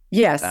than...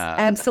 Yes,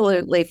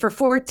 absolutely. For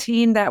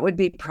 14, that would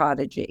be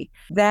prodigy.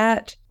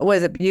 That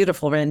was a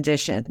beautiful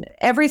rendition.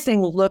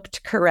 Everything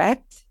looked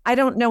correct. I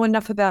don't know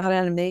enough about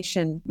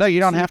animation. No, you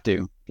don't have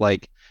to.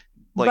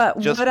 But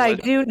what I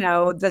do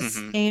know, the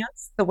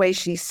stance, the way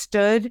she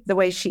stood, the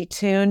way she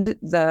tuned,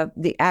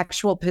 the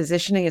actual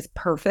positioning is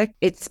perfect.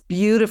 It's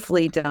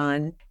beautifully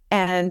done.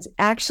 And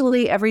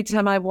actually, every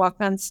time I walk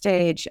on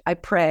stage, I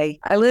pray.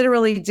 I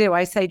literally do.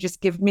 I say,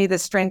 just give me the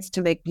strength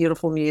to make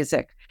beautiful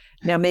music.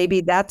 Now,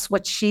 maybe that's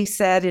what she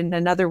said in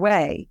another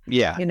way.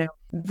 Yeah. You know,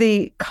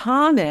 the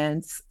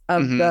comments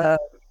of the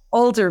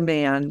older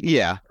man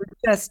were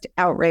just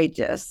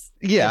outrageous.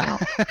 Yeah.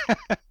 You know?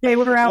 They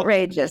were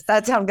outrageous.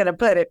 That's how I'm going to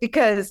put it,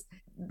 because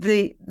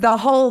the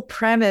whole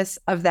premise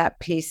of that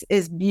piece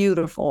is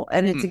beautiful,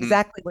 and it's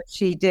exactly what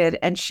she did,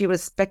 and she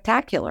was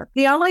spectacular.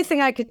 The only thing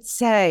I could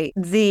say,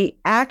 the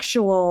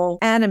actual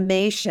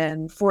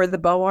animation for the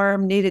bow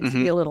arm needed to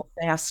be a little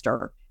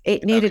faster.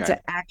 It needed to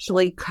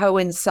actually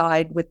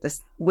coincide with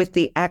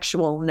the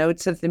actual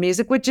notes of the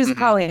music, which is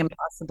probably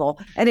impossible.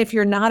 And if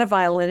you're not a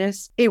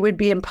violinist, it would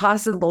be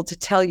impossible to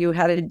tell you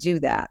how to do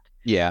that.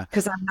 Yeah.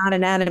 Because I'm not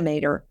an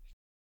animator.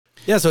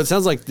 Yeah, so it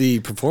sounds like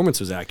the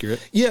performance was accurate.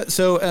 Yeah,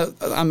 so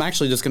I'm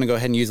actually just going to go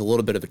ahead and use a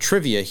little bit of a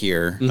trivia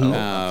here.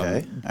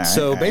 Okay.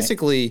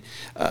 Basically,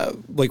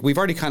 like we've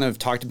already kind of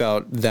talked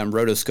about them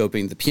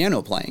rotoscoping the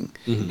piano playing.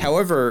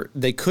 However,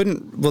 they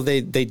couldn't. Well,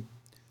 they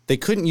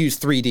couldn't use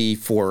 3D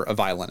for a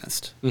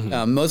violinist,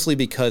 mostly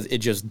because it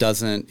just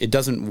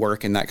doesn't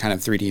work in that kind of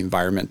 3D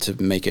environment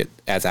to make it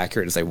as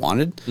accurate as they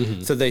wanted.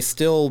 So they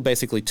still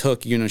basically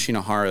took Yuno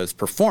Shinohara's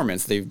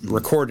performance, they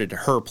recorded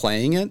her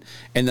playing it,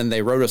 and then they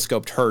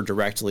rotoscoped her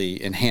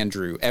directly and hand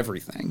drew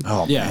everything.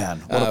 Oh man,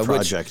 what a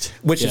project!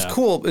 Which is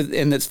cool,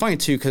 and it's funny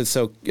too, because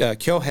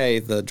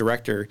Kyohei, the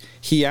director,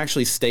 he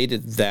actually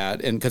stated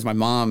that, and because my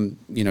mom,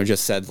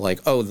 just said like,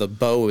 oh, the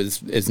bow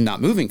is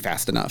not moving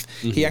fast enough.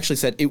 He actually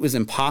said it was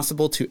impossible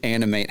to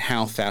animate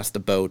how fast the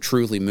bow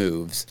truly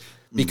moves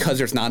because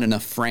there's not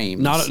enough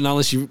frames. Not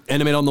unless you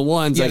animate on the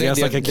ones, I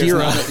guess, like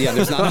Akira.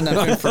 There's not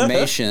enough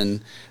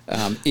information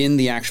in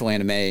the actual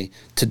anime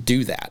to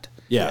do that.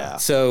 Yeah.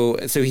 So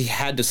he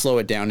had to slow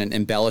it down and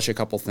embellish a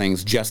couple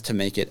things just to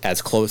make it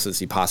as close as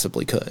he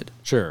possibly could.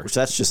 Sure. Which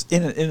that's just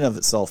in and of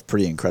itself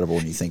pretty incredible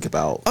when you think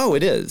about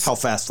it is how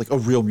fast like a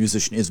real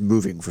musician is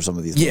moving for some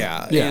of these.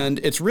 Yeah. And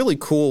it's really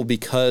cool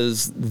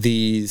because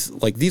these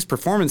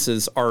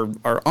performances are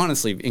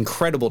honestly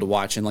incredible to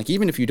watch. And like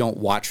even if you don't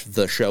watch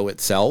the show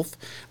itself,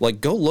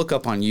 like go look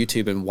up on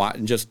YouTube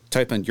and just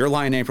type in Your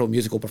Lie in April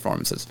musical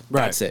performances.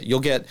 Right. That's it.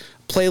 You'll get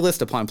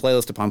playlist upon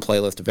playlist upon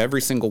playlist of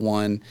every single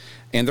one,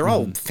 and they're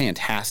all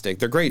fantastic.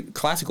 They're great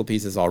classical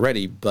pieces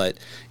already, but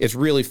it's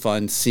really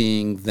fun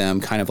seeing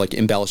them kind of like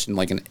embellished in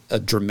like a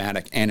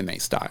dramatic anime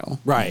style.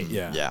 Right.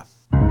 Yeah. Yeah.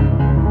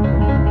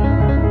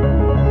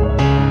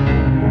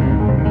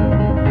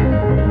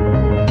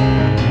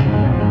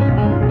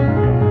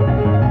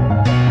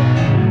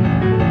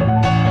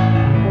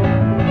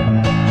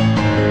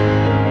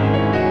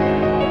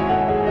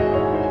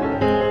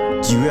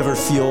 Do you ever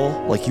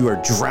feel like you are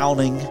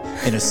drowning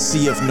in a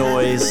sea of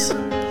noise?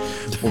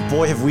 Well,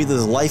 boy, have we the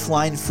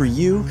lifeline for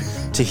you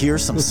to hear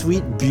some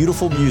sweet,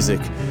 beautiful music.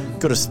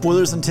 Go to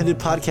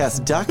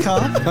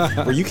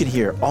spoilersintendedpodcast.com where you can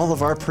hear all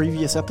of our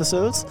previous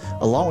episodes,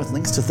 along with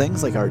links to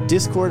things like our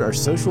Discord, our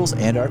socials,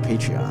 and our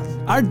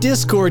Patreon. Our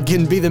Discord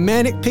can be the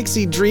manic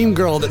pixie dream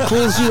girl that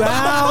pulls you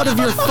out of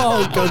your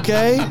funk,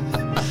 okay?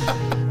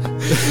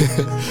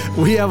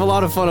 We have a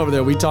lot of fun over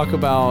there. We talk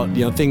about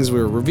things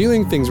we're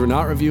reviewing, things we're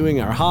not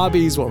reviewing, our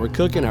hobbies, what we're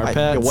cooking, our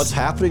pets, what's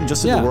happening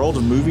just in the world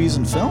of movies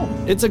and film.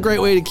 It's a great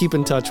way to keep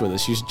in touch with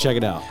us. You should check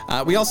it out.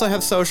 We also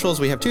have socials.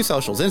 We have 2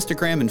 socials,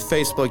 Instagram and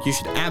Facebook. You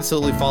should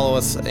absolutely follow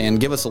us and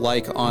give us a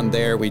like on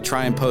there. We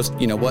try and post,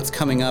 what's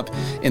coming up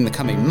in the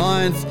coming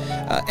month,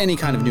 any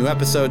kind of new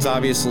episodes,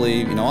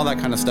 obviously, all that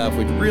kind of stuff.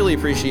 We'd really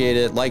appreciate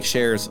it. Like,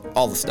 shares,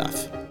 all the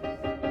stuff.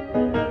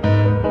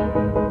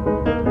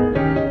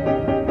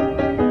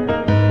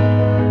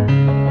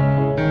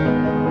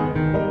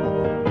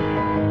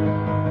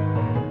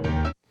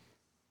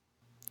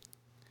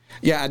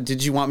 Yeah,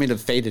 did you want me to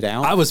fade it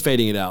out? I was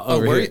fading it out.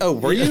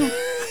 Were you?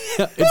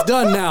 It's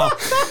done now.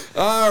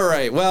 All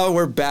right. Well,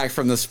 we're back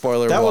from the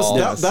spoiler wall.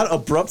 That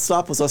abrupt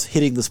stop was us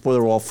hitting the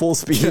spoiler wall full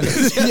speed.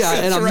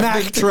 In a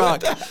Mack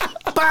truck.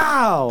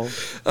 Bow.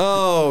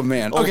 Oh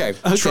man. Okay.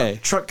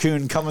 Truck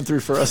coon coming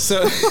through for us.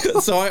 So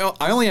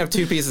I only have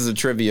 2 pieces of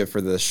trivia for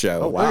this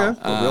show. Oh wow.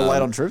 Real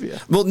light on trivia.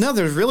 Well, no,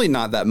 there's really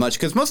not that much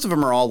because most of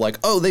them are all like,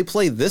 oh, they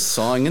play this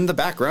song in the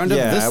background of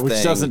this thing.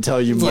 Which doesn't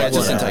tell you much. Yeah, it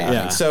doesn't tell you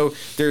anything. So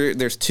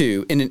there's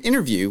 2. In an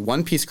interview,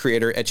 One Piece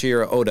creator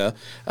Eiichiro Oda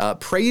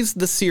praised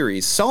the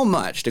series so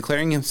much,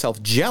 declaring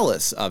himself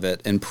jealous of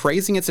it and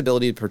praising its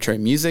ability to portray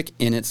music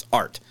in its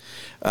art.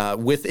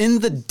 Within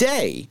the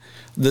day,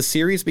 the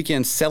series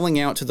began selling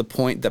out to the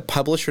point that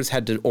publishers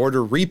had to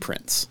order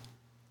reprints.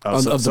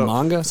 Of the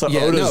manga? So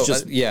Yeah,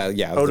 Oda's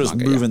Oda's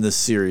moving this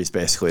series,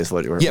 basically, is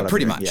what you're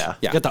pretty much. Yeah.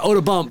 Got the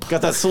Oda bump.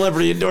 Got that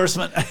celebrity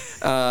endorsement.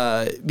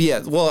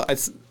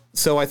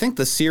 So I think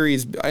the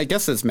series, I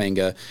guess it's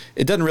manga.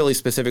 It doesn't really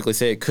specifically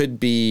say. It could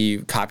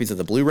be copies of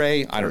the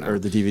Blu-ray. I don't know. Or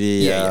the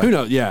DVD. Yeah. Who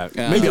knows? Yeah.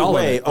 Maybe all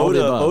way, of it.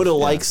 Oda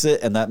likes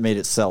it, and that made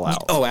it sell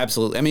out. Oh,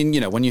 absolutely. I mean,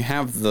 when you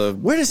have the...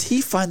 Where does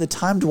he find the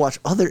time to watch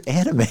other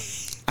anime?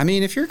 I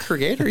mean, if you're a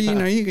creator,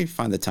 you can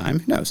find the time.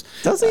 Who knows?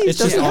 Does he? It's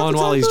just on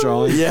while he's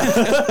drawing.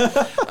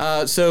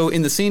 Yeah. So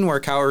in the scene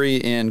where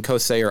Kaori and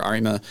Kosei or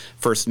Arima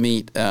first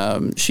meet,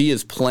 she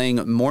is playing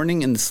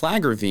Morning in the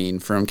Slag Ravine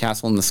from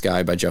Castle in the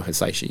Sky by Joe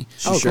Hisaishi.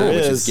 She sure is.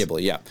 Which is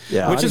Ghibli,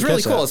 Yeah, which is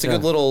really cool. That. It's a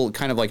good little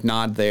kind of like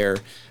nod there,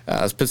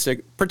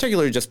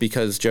 particularly just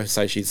because Joe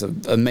Hisaishi is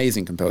an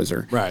amazing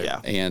composer. Right.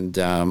 Yeah. And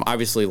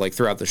obviously, like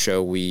throughout the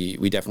show,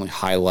 we definitely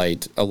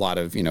highlight a lot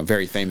of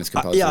very famous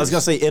composers. I was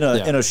gonna say in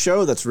a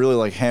show that's really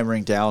like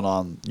hammering down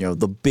on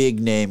the big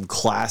name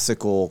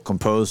classical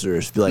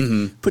composers, be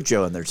like put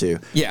Joe in there too.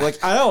 Yeah.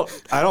 Like I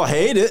don't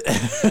hate it.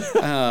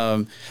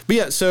 But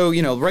yeah, so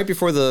right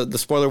before the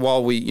spoiler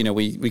wall,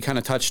 we kind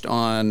of touched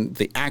on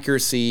the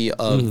accuracy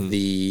of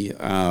the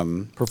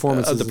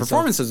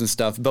performances and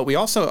stuff. But I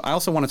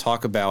also want to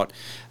talk about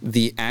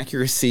the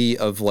accuracy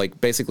of like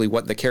basically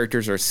what the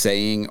characters are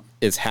saying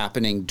is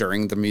happening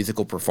during the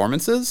musical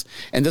performances.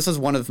 And this is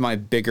one of my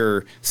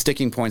bigger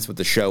sticking points with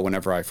the show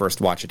whenever I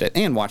first watched it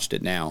and watched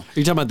it now. Are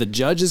you talking about the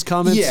judges'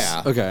 comments?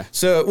 Yeah. Okay.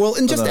 So,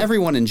 and just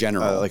everyone in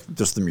general. Like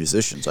just the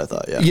musicians, I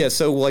thought. Yeah. Yeah.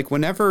 So like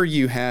whenever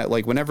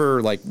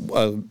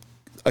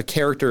a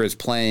character is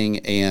playing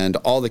and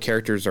all the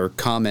characters are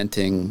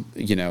commenting,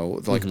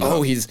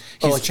 oh, he's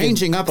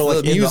changing up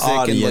the music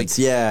and like,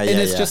 and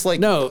it's just like,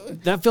 no,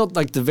 that felt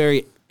like the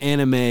very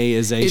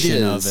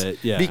animeization of it.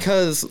 Yeah.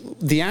 Because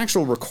the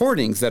actual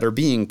recordings that are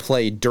being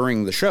played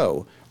during the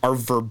show are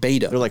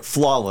verbatim. They're like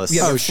flawless.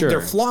 Yeah,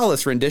 they're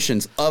flawless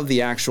renditions of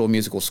the actual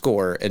musical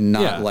score and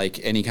not like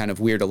any kind of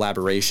weird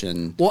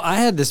elaboration. Well, I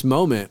had this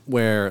moment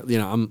where,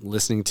 I'm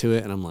listening to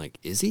it and I'm like,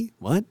 is he?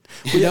 What?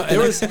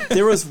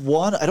 There was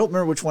one, I don't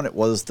remember which one it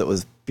was that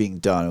was being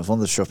done. It was one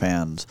of the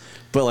Chopins.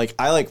 But like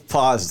I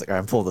paused,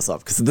 I'm pulling this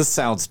up because this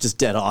sounds just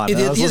dead on. It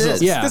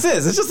is. Yeah. This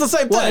is. It's just the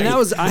same thing.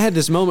 And I had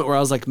this moment where I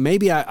was like,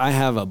 maybe I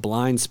have a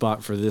blind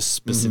spot for this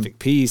specific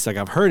piece. Like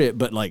I've heard it,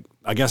 but like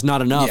I guess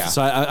not enough. Yeah.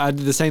 So I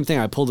did the same thing.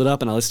 I pulled it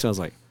up and I listened to it. I was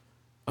like,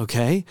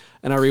 okay.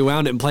 And I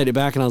rewound it and played it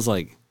back and I was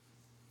like,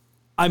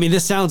 I mean,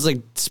 this sounds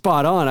like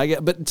spot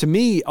on. But to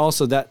me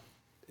also that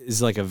is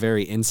like a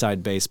very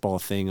inside baseball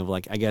thing of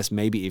like, I guess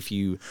maybe if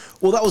you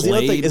that was the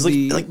other thing is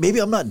like maybe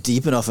I'm not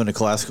deep enough into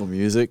classical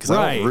music because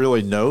I don't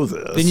really know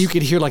this. Then you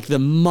could hear like the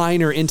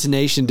minor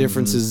intonation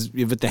differences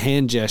with the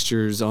hand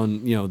gestures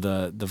on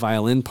the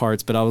violin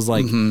parts. But I was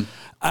like,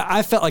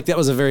 I felt like that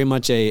was a very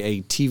much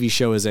a TV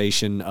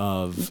showization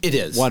of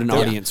what an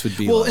audience would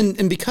be. Well, like.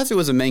 and because it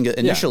was a manga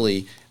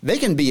initially, they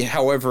can be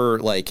however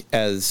like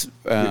as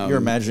you're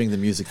imagining the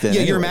music then.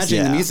 Yeah, you're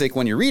imagining the music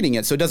when you're reading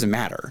it, so it doesn't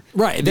matter.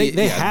 Right.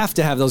 They have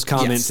to have those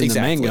comments in the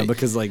manga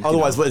because like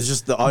otherwise it's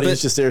just the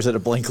audience just stares at it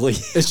blankly.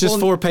 It's just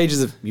 4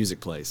 pages of music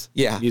plays.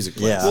 Yeah. Music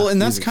plays. Yeah. Well,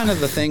 and that's kind of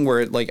the thing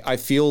where like I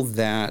feel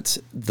that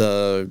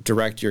the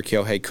director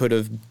Kyohei could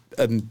have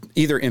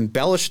either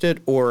embellished it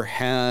or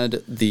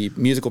had the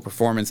musical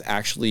performance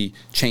actually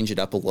change it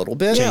up a little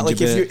bit. Yeah, like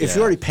if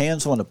you're already paying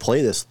someone to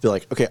play this, be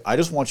like, okay, I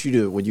just want you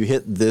to, when you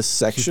hit this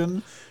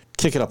section,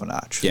 kick it up a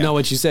notch. No,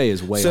 what you say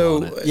is wail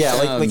on it.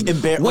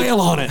 Yeah, wail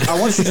on it. I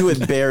want you to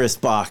embarrass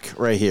Bach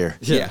right here.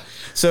 Yeah.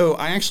 So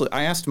I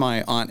asked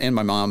my aunt and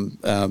my mom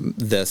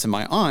this, and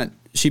my aunt,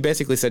 she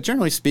basically said,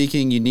 generally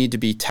speaking, you need to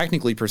be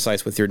technically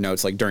precise with your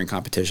notes, like during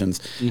competitions.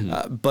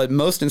 But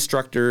most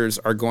instructors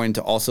are going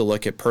to also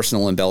look at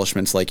personal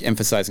embellishments, like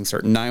emphasizing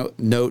certain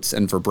notes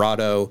and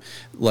vibrato,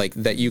 like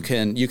that you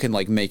can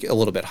like make a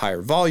little bit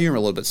higher volume or a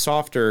little bit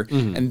softer.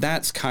 And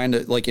that's kind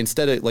of like,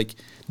 instead of like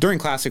during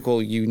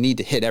classical, you need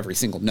to hit every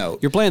single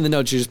note. You're playing the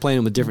notes, you're just playing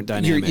them with different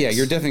dynamics.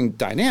 You're different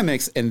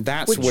dynamics, and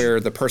that's where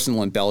the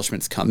personal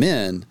embellishments come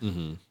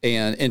in.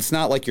 And it's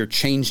not like you're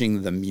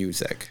changing the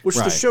music. Which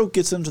the show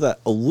gets into that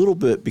a little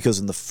bit, because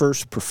in the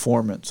first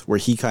performance where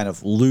he kind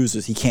of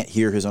loses, he can't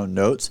hear his own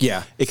notes.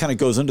 Yeah. It kind of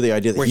goes into the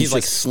idea that Where he's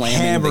like just slamming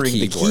hammering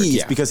the the keyboard. keys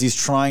Yeah. because he's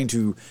trying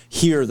to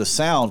hear the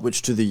sound,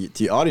 which to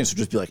the audience would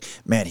just be like,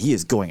 man, he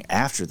is going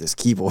after this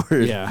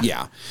keyboard.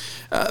 Yeah.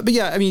 But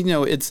yeah, I mean,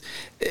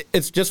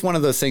 it's just one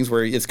of those things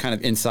where it's kind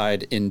of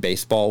inside in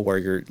baseball where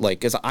you're like,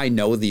 because I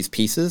know these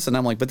pieces and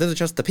I'm like, but this is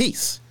just the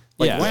piece.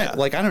 Like,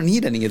 like I don't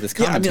need any of this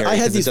commentary. I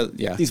had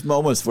these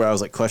moments where I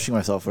was like questioning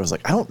myself, where I was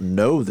like, I don't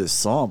know this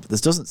song, but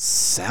this doesn't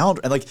sound.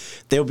 And like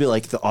they would be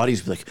like, the audience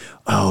would be like,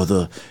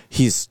 oh,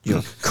 he's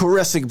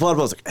caressing blood.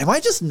 I was like, am I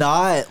just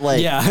not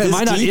like? Yeah, am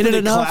I not in it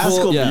enough?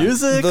 Classical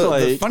music.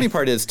 The funny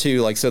part is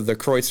too, like, so the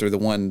Kreutzer, the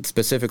one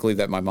specifically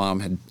that my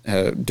mom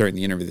had during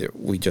the interview that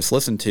we just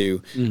listened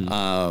to,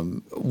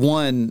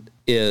 one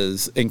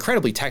is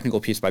incredibly technical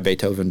piece by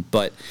Beethoven,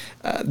 but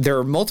there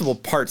are multiple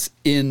parts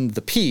in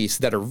the piece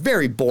that are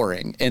very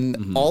boring,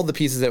 and all the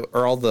pieces that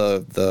are all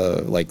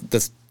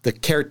the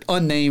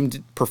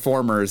unnamed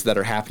performers that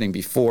are happening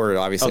before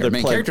obviously our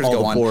main characters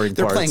go on.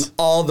 They're playing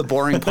all the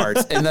boring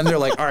parts, and then they're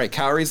like, all right,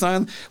 Cowrie's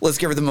on. Let's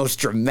give her the most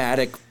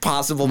dramatic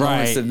possible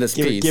moments in this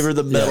piece. Give her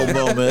the metal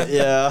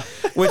moment,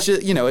 Which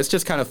it's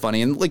just kind of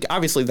funny, and like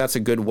obviously that's a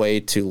good way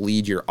to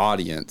lead your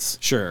audience.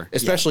 Sure,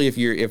 especially if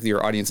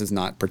your audience is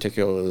not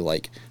particularly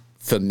like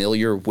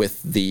familiar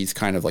with these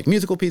kind of like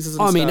musical pieces.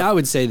 And I mean, I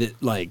would say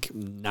that like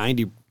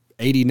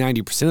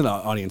 80-90% of the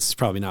audience is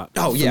probably not.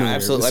 Oh familiar. yeah,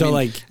 absolutely. So I mean,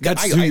 like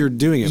that's who you're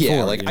doing it for.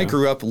 Yeah, like I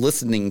grew up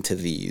listening to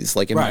these,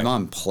 like, and my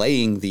mom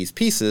playing these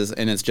pieces,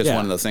 and it's just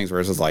one of those things where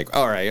it's just like,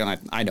 all right, and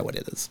I know what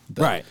it is.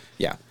 But,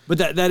 yeah. But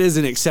that is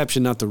an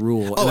exception, not the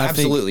rule. Oh, and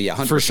absolutely, I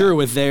think 100%. For sure,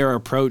 with their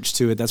approach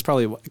to it, that's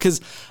probably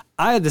because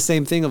I had the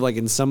same thing of like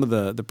in some of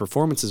the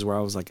performances where I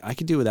was like, I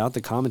could do without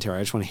the commentary.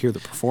 I just want to hear the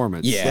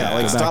performance. Yeah,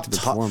 like stop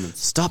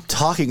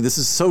talking. This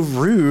is so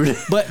rude.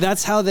 But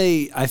that's how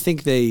they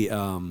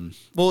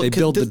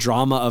build the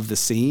drama of the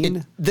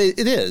scene.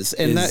 It is,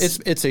 and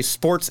it's a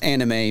sports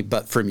anime,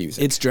 but for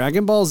music. It's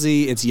Dragon Ball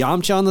Z. It's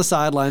Yamcha on the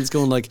sidelines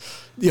going like,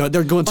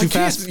 they're going too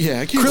fast.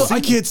 Yeah,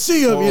 I can't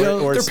see him.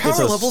 Or their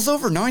power level's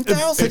over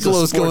 9,000.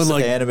 Piccolo's going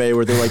like anime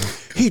where they're like,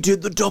 he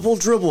did the double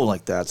dribble.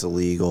 Like, that's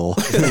illegal.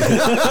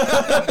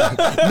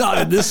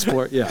 Not in this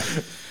sport. Yeah.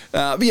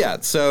 But yeah,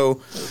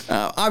 so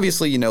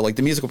obviously, like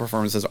the musical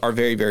performances are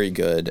very, very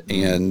good,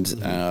 and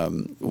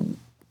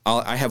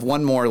I have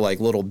one more like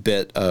little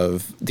bit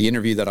of the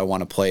interview that I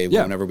want to play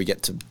whenever we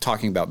get to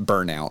talking about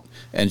burnout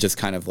and just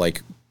kind of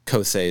like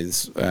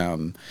Kosei's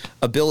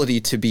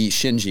ability to be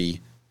Shinji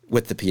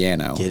with the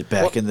piano. Get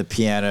back in the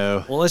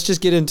piano. Well, let's just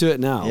get into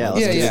it now. Yeah,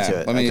 let's get into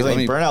it. I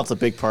mean, burnout's a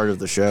big part of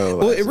the show.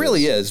 Well, it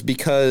really is,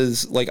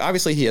 because like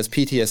obviously he has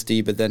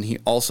PTSD, but then he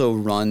also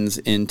runs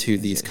into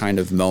these kind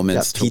of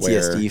moments. Got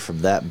PTSD from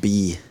that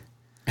bee.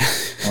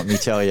 Let me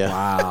tell you.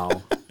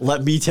 Wow.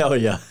 Let me tell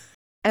you.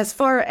 As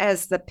far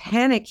as the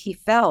panic he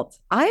felt,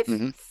 I've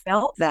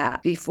felt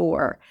that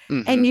before.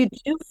 And you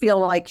do feel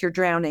like you're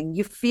drowning.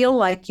 You feel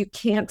like you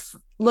can't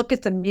look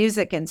at the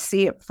music and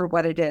see it for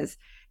what it is.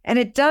 And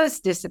it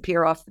does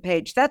disappear off the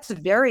page. That's a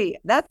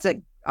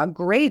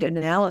great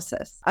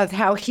analysis of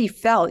how he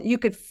felt. You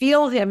could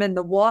feel him in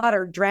the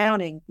water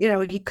drowning.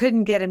 He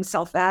couldn't get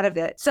himself out of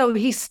it. So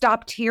he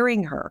stopped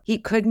hearing her. He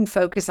couldn't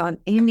focus on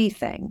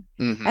anything.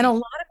 And a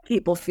lot of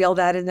people feel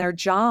that in their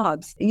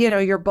jobs.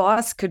 Your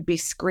boss could be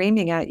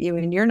screaming at you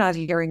and you're not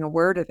hearing a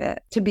word of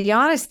it. To be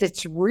honest,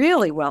 it's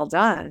really well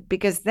done,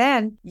 because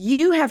then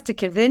you have to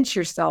convince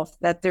yourself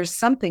that there's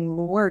something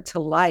more to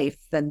life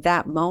than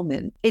that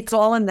moment. It's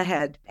all in the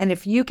head. And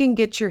if you can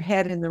get your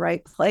head in the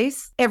right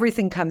place,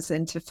 everything comes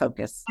into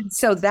focus. And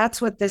so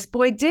that's what this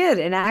boy did.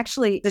 And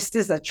actually, this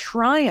is a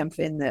triumph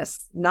in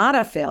this, not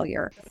a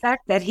failure. The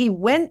fact that he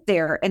went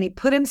there and he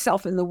put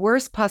himself in the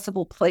worst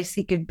possible place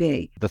he could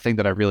be. The thing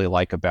that I really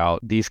like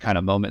about these kind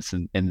of moments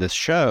in this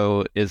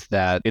show is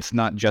that it's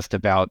not just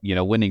about,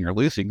 winning or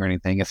losing or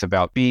anything. It's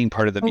about being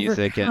part of the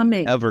music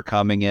and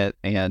overcoming it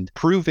and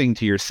proving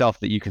to yourself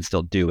that you can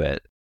still do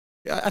it.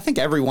 I think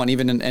everyone,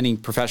 even in any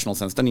professional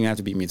sense, doesn't even have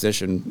to be a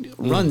musician,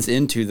 runs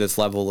into this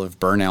level of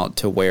burnout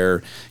to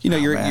where,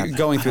 you're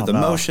going through the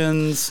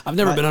motions. I've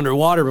never been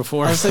underwater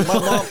before. I was like,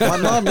 my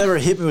mom never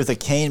hit me with a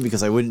cane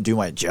because I wouldn't do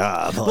my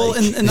job. Well,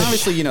 and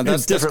obviously,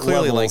 that's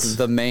clearly levels. Like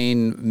the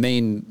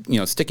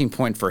main, sticking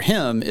point for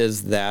him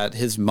is that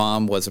his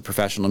mom was a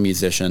professional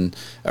musician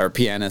or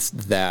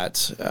pianist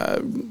that,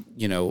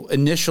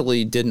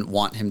 initially didn't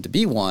want him to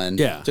be one.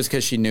 Yeah. Just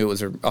because she knew it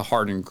was a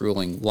hard and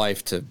grueling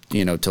life to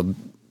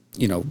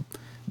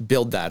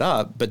build that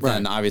up. But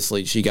then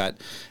obviously she got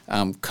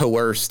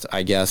coerced,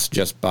 I guess,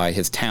 just by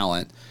his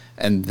talent.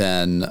 And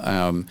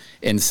then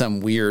in some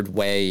weird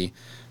way,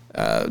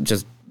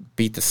 just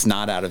beat the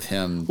snot out of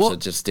him to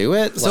just do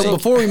it. So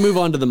before we move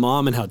on to the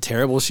mom and how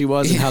terrible she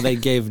was and how they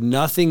gave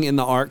nothing in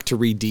the arc to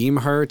redeem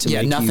her, to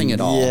make nothing you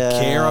at all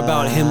care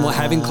about him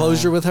having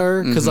closure with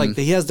her. Because like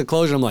he has the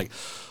closure. I'm like,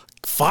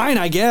 fine,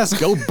 I guess.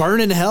 Go burn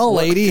in hell,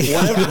 lady.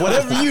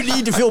 Whatever you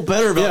need to feel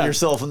better about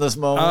yourself in this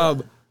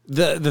moment.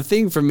 The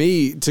thing for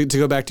me to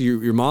go back to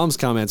your mom's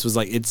comments was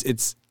like,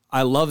 it's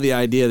I love the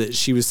idea that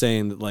she was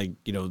saying that, like,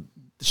 you know,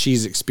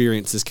 she's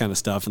experienced this kind of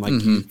stuff, and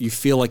like you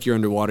feel like you're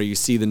underwater. You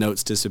see the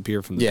notes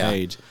disappear from the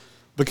page,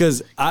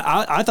 because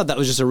I thought that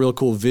was just a real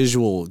cool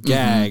visual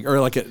gag,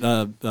 or like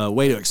a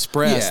way to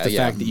express the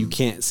fact that you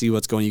can't see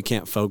what's going, you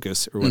can't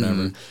focus or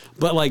whatever.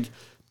 But like,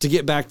 to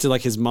get back to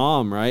like his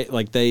mom, right?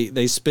 Like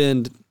they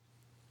spend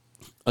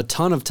a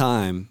ton of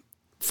time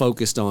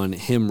focused on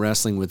him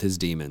wrestling with his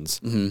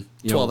demons.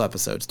 12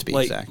 episodes to be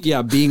exact.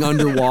 Yeah, being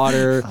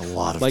underwater. A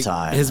lot of like,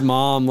 time. His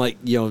mom, like,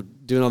 you know,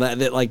 doing all that.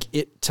 That, like,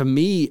 it, to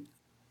me,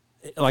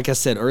 like I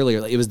said earlier,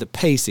 like, it was the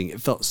pacing.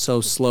 It felt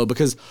so slow,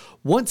 because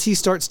once he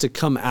starts to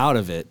come out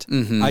of it,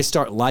 I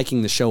start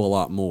liking the show a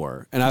lot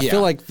more. And I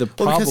feel like the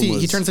problem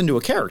because he turns into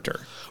a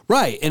character.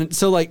 Right. And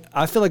so, like,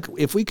 I feel like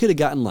if we could have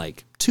gotten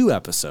like 2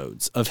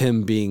 episodes of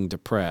him being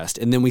depressed,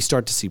 and then we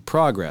start to see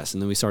progress,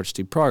 and then we start to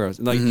see progress,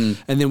 and like,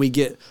 and then we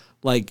get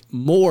like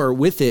more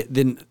with it,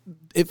 then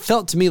it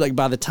felt to me like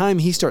by the time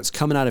he starts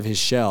coming out of his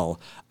shell,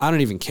 I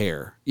don't even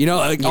care. You know,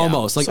 like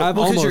almost like I've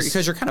almost,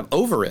 because you're kind of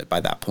over it by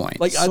that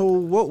point. Like, so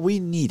what we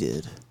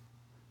needed,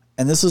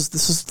 and this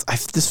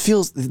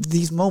feels,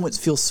 these moments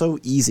feel so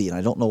easy, and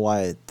I don't know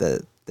why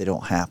that they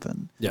don't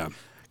happen. Yeah.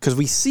 Because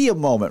we see a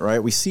moment, right?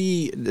 We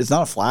see, it's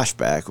not a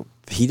flashback.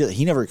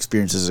 He never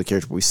experiences as a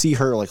character, but we see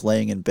her like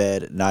laying in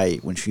bed at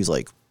night when she's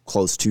like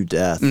close to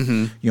death,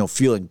 you know,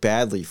 feeling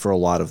badly for a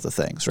lot of the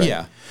things, right?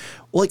 Yeah.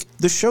 Well, like,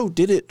 the show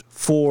did it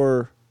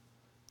for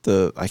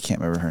I can't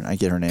remember her name. I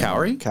get her name.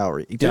 Cowrie?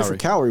 Cowrie. It did it for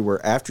Cowrie,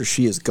 where after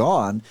she is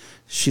gone,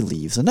 she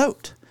leaves a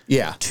note.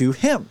 Yeah. To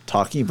him,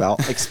 talking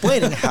about,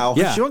 explaining how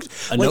she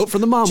a note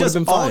from the mom would have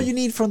been fine. All you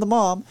need from the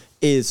mom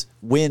is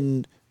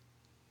when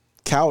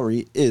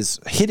Cowrie is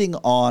hitting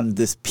on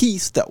this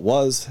piece that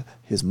was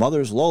his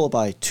mother's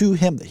lullaby to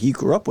him that he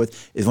grew up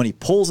with, is when he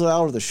pulls it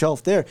out of the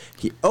shelf there,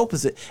 he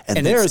opens it,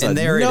 and there's a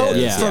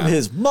note from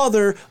his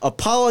mother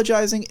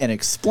apologizing and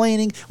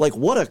explaining, like,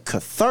 what a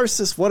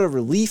catharsis, what a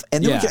relief,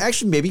 and then we can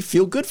actually maybe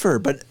feel good for her,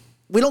 but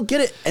we don't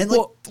get it. And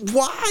like,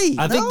 why?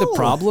 I think the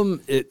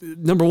problem,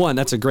 number one,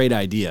 that's a great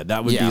idea.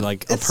 That would be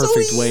like a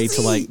perfect way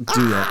to like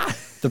do that.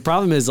 The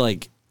problem is,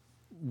 like,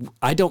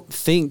 I don't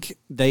think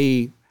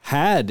they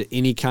had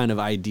any kind of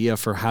idea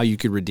for how you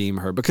could redeem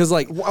her, because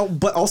like, well,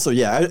 but also,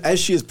 as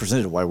she is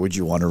presented, why would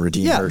you want to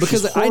redeem her?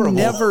 Because I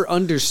never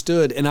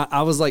understood, and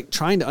I was like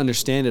trying to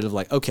understand it, of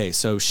like, okay,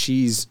 so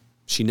she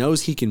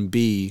knows he can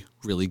be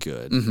really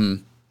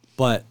good,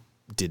 but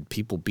did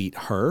people beat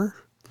her?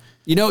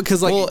 You know,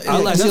 because like,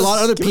 I see a lot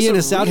of other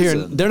pianists out here,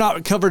 and they're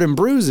not covered in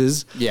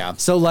bruises. Yeah.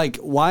 So like,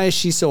 why is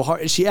she so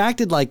hard? She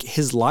acted like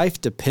his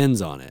life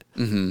depends on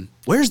it.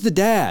 Where's the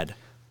dad?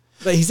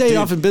 Like, he's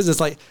off in business.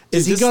 Like,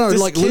 is he gonna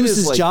like lose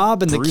his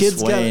job, and Bruce the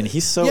kid's Wayne,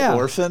 he's so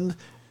orphan.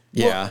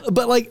 Yeah. Well,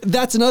 but like,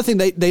 that's another thing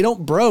they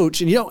don't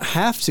broach, and you don't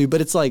have to, but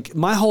it's like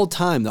the whole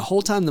time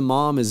the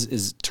mom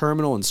is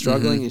terminal and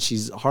struggling, and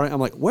she's hard.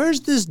 I'm like,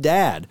 where's this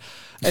dad?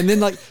 And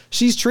then like,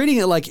 she's treating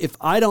it like, if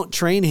I don't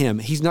train him,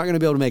 he's not going to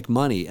be able to make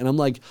money. And I'm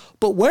like,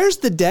 but where's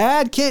the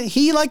dad? Can't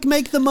he like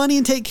make the money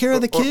and take care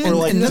of the kid? Or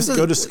like, just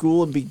go to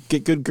school and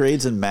get good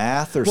grades in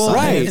math or something.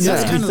 Right. And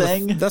that's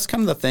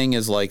kind of the thing,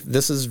 is like,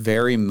 this is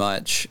very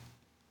much,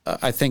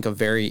 I think, a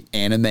very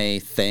anime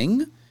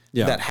thing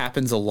that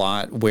happens a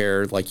lot,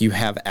 where like you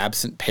have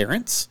absent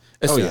parents.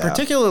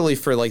 Particularly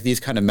for like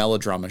these kind of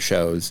melodrama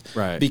shows,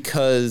 right?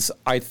 Because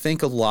I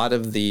think a lot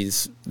of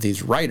these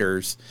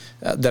writers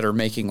that are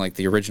making like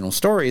the original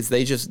stories,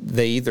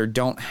 they either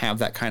don't have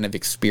that kind of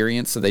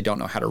experience, so they don't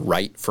know how to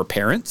write for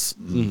parents,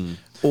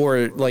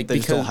 or like they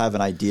just don't have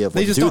an idea of what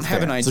they just to do don't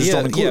have an idea.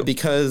 Yeah,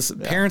 because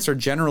parents are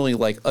generally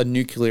like a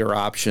nuclear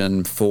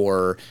option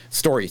for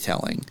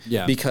storytelling.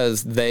 Yeah,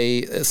 because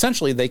they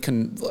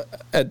can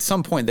at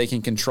some point they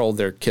can control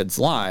their kids'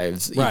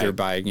 lives either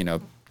by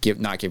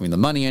not giving the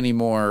money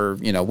anymore,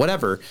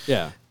 whatever.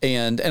 Yeah.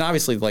 And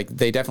obviously, like,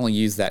 they definitely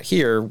use that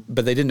here,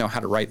 but they didn't know how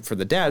to write for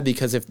the dad,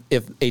 because if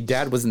a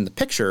dad was in the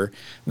picture,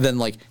 then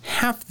like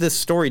half this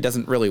story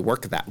doesn't really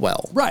work that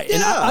well. Right. Yeah.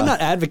 And I'm not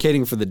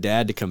advocating for the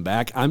dad to come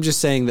back. I'm just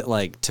saying that,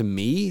 like, to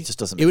me,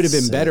 it would have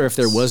been better if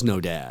there was no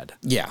dad.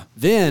 Yeah.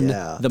 Then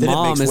the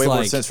mom it makes is way like,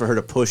 more sense for her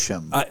to push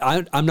him.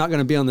 I'm not going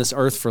to be on this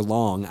earth for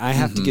long. I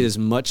have to get as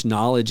much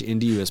knowledge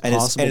into you as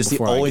possible. And it's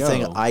the only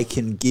thing I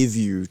can give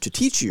you to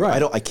teach you.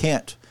 Right. I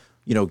can't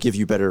give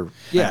you better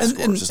and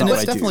scores. and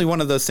it's definitely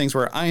one of those things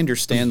where I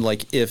understand,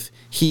 like, if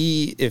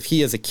he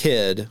is a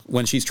kid,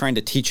 when she's trying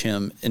to teach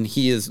him, and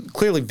he is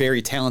clearly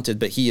very talented,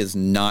 but he is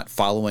not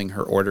following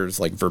her orders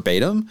like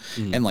verbatim,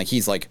 and like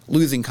he's like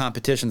losing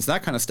competitions,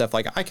 that kind of stuff.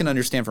 Like, I can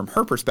understand from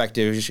her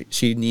perspective,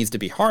 she needs to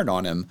be hard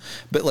on him,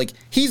 but like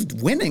he's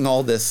winning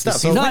all this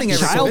stuff. He's not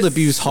child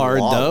abuse hard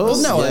though.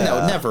 Well,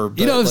 no, never.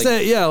 But, what I'm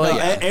saying? Yeah,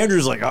 like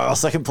Andrew's like, oh,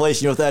 second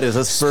place. You know what that is?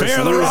 That's first.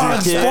 Spare the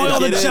rod, spoil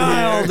the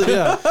child.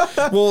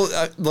 Yeah. Well,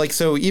 like,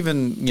 so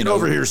even, Get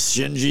over here,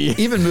 Shinji.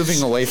 Even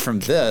moving away from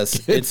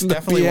this, it's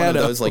definitely one of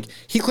those, like,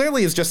 he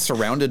clearly is just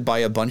surrounded by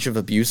a bunch of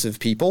abusive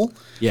people.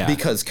 Yeah.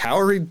 Because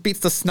Kaori beats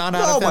the snot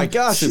out of him. Oh my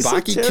gosh,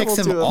 Tsubaki so kicks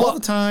him all the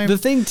time. The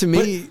thing to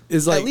me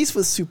is, like, at least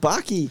with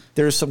Tsubaki,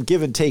 there's some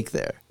give and take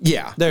there.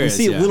 Yeah. We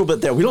see a little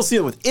bit there. We don't see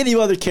it with any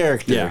other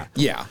character. Yeah.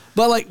 Yeah.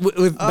 But like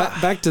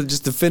back to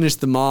just to finish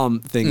the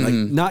mom thing, like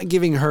not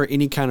giving her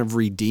any kind of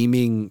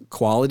redeeming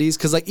qualities.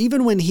 Cause like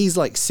even when he's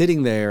like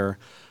sitting there,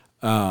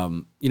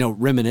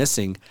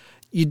 reminiscing,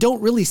 you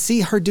don't really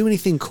see her do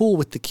anything cool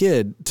with the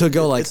kid to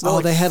go like, oh,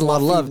 they had a lot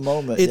of love.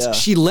 Moment,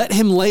 she let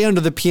him lay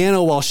under the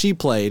piano while she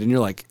played. And you're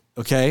like,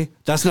 okay,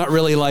 that's not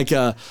really like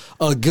a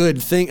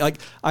good thing. Like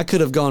I could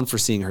have gone for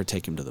seeing her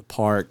take him to the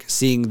park,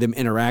 seeing them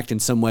interact in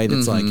some way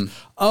that's like,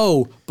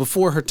 oh,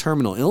 before her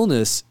terminal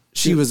illness,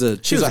 she was a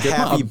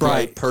happy,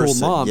 bright person.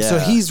 Cool mom. Yeah. So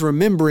he's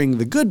remembering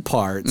the good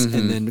parts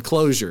and then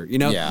closure,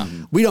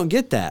 We don't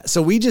get that.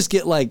 So we just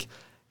get like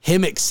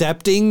him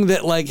accepting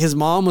that like his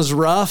mom was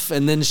rough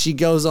and then she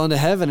goes on to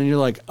heaven and you're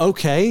like,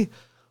 okay,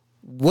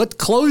 what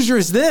closure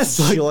is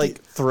this? She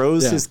like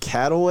throws his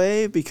cat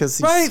away because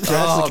he's right.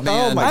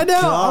 Oh my I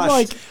know. gosh. I'm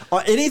like,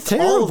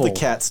 all of the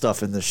cat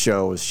stuff in the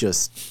show is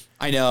just.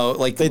 I know,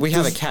 like we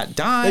have a cat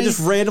die. They just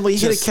randomly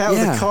hit a cat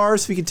with a car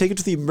so we can take it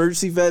to the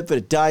emergency vet, but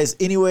it dies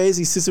anyways.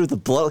 He sits there with the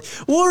blood. Like,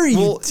 what are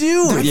you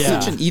doing?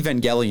 That's such an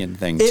Evangelion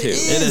thing too. It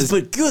is,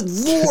 but good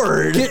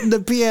lord, getting the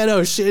piano,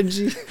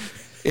 Shinji.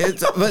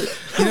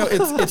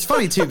 It's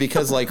funny too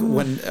because like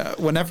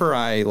whenever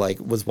I like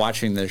was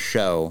watching this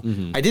show,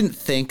 I didn't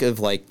think of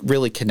like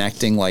really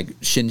connecting like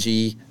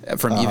Shinji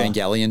from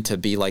Evangelion to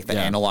be like the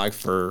analog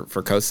for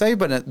Kosei,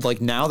 but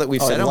like now that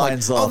we've said it, I'm like,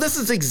 oh, this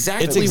is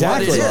exactly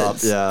what it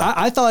is. Yeah.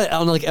 I thought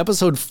on like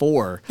episode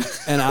 4,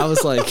 and I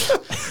was like,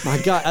 my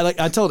God,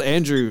 I told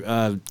Andrew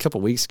a couple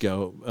weeks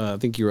ago, I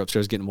think you were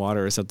upstairs getting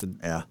water or something.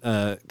 Yeah.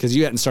 Because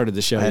you hadn't started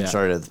the show yet.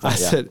 I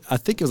said, I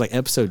think it was like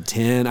episode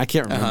 10. I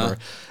can't remember.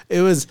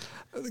 It was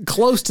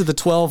close to the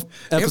 12th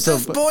episode.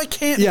 If this boy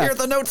can't hear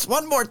the notes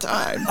one more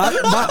time.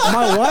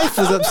 My wife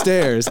was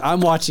upstairs.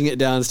 I'm watching it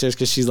downstairs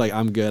because she's like,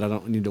 I'm good. I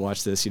don't need to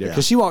watch this,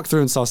 because she walked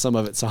through and saw some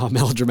of it, saw how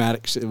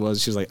melodramatic it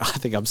was. She was like, I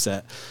think I'm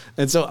set.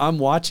 And so I'm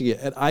watching it,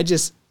 and I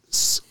just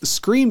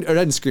screamed, or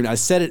didn't scream, I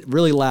said it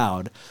really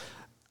loud.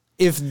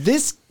 If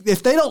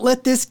they don't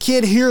let this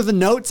kid hear the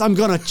notes, I'm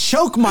going to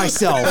choke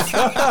myself.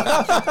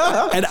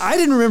 And I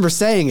didn't remember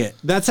saying it.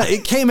 That's how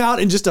it came out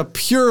in just a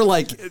pure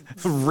like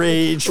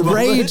rage of,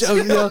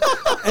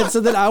 And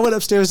so then I went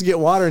upstairs to get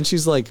water, and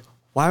she's like,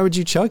 why would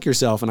you choke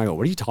yourself? And I go,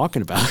 what are you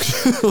talking about?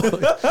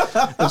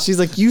 And she's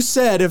like, you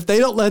said if they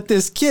don't let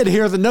this kid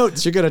hear the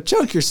notes, you're going to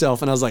choke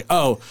yourself. And I was like,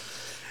 oh,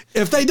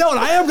 if they don't,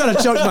 I am going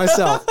to choke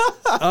myself.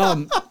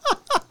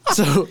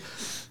 So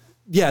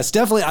yes,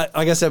 definitely.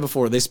 Like I said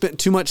before, they spent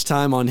too much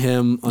time on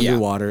him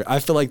underwater. I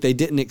feel like they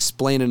didn't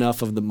explain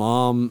enough of the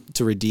mom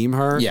to redeem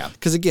her. Yeah.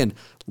 Because again,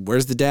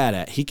 where's the dad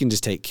at? He can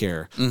just take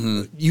care.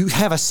 You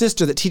have a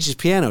sister that teaches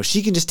piano.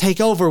 She can just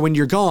take over when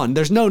you're gone.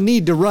 There's no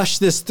need to rush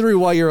this through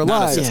while you're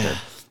alive. Not a sister.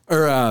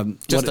 Or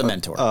just a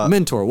mentor.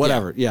 Mentor,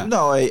 whatever. Yeah.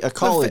 No, a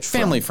college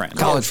family friend.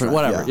 College friend,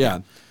 whatever.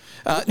 Yeah.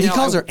 He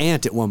calls her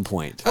aunt at one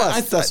point.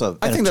 I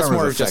think that's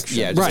more of just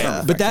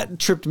right. But that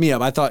tripped me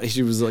up. I thought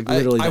she was like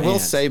literally. I will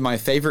say my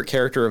favorite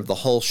character of the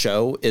whole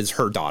show is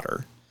her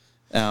daughter.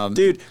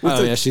 Dude,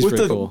 she's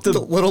pretty cool. The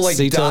little like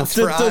dots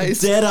for eyes,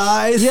 the dead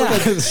eyes,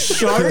 like a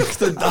shark.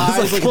 The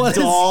eyes like a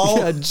doll.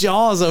 Yeah,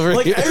 jaws over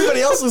like here.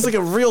 Everybody else looks like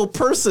a real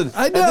person.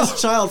 I know. And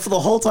this child for the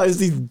whole time is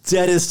the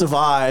deadest of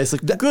eyes.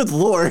 Like, good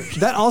lord.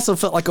 That also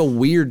felt like a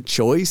weird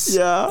choice.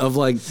 Yeah. Of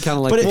like kind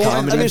of like. But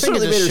it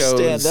certainly made her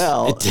stand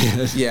out. It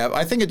did. Yeah,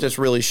 I think it just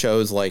really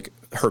shows like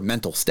her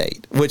mental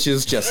state, which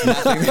is just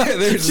nothing.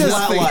 There's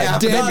just nothing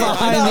dead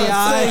behind the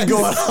eye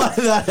going on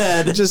in that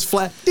head. Just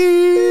flat.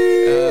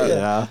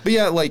 But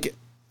yeah, like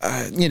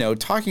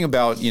talking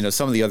about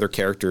some of the other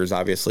characters.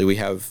 Obviously, we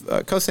have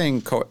Kosei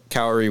and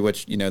Kaori,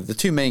 which the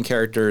two main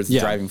characters, the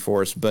driving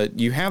force. But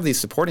you have these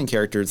supporting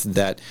characters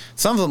that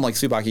some of them, like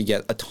Tsubaki,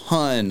 get a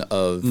ton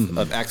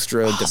of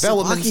extra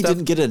development. Tsubaki stuff.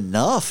 didn't get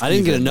enough. I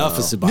didn't get enough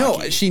of Tsubaki.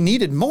 No, she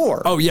needed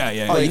more. Oh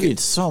yeah. Oh, you need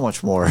so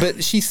much more.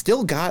 But she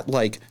still got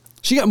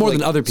she got more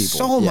than other people.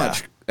 So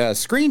much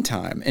screen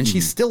time, and she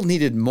still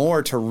needed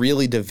more to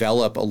really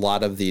develop a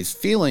lot of these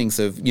feelings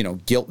of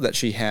guilt that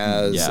she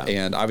has,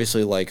 and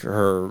obviously like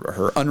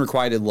her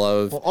unrequited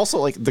love. Well, also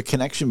like the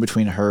connection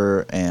between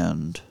her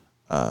and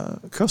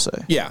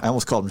Kosei. Yeah, I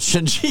almost called him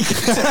Shinji.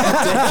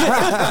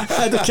 I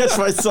had to catch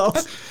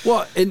myself.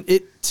 Well, and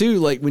it too,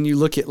 like when you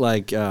look at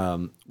like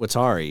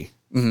Watari.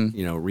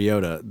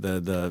 Ryota,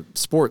 the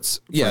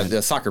sports friend.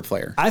 the soccer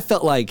player. I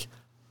felt like,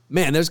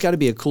 man, there's got to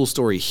be a cool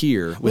story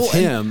here with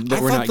him that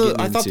we're not getting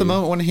into. I thought the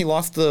moment when he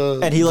lost the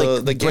and he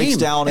the breaks game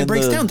down and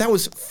breaks down, that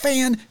was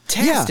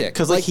fantastic. Yeah,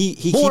 because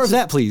he more keeps of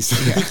that, please.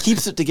 He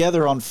keeps it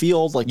together on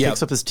field,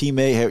 picks up his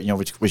teammate.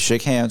 Hey, we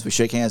shake hands,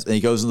 and he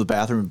goes in the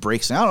bathroom and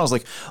breaks down. I was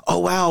like, oh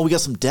wow, we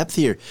got some depth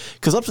here.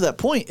 Because up to that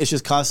point, it's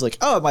just constantly like,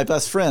 oh, my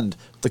best friend,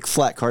 the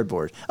flat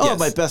cardboard. Oh,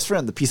 my best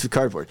friend, the piece of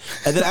cardboard.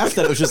 And then after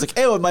that, it was just like,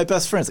 oh, my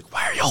best friend. It's like,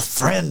 why are y'all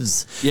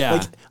friends? Yeah.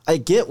 Like, I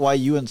get why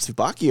you and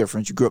Tsubaki are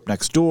friends. You grew up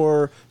next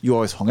door. You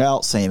always hung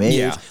out, same age.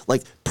 Yeah.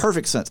 Like,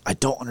 perfect sense. I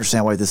don't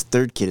understand why this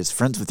third kid is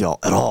friends with y'all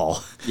at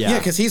all. Yeah,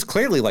 because he's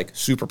clearly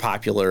super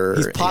popular.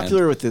 He's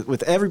popular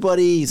with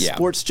everybody. He's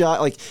sports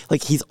jock.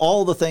 Like he's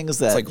all the things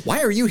that. It's like,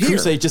 why are you here?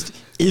 Kusei just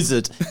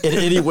isn't in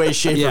any way,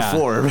 shape, or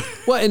form.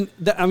 Well,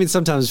 and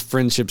sometimes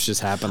friendships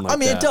just happen like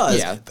that. it does.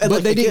 Yeah.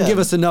 But they didn't give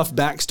us enough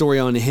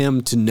backstory on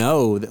him to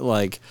know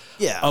that,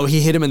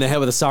 he hit him in the head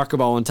with a soccer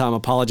ball one time,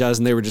 apologized,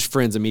 and they were just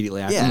friends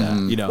immediately after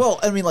that. Well,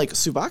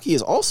 Tsubaki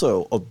is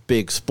also a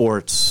big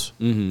sports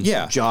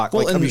jock.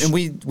 Well, and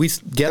we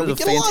get a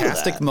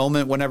fantastic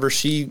moment whenever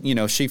she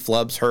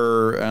flubs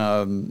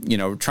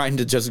her, trying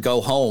to just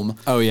go home.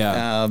 Oh,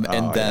 yeah.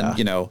 And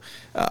then,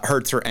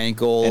 hurts her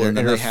ankle. And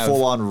then they have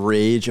full-on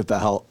rage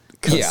about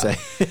Kosei.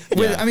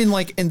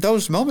 Yeah. And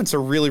those moments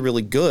are really,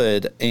 really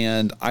good.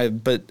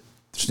 But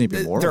just need to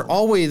be more. They're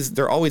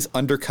always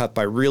undercut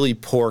by really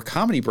poor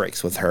comedy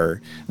breaks with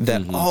her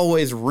that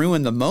always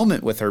ruin the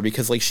moment with her,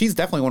 because she's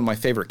definitely one of my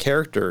favorite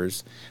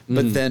characters,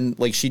 but then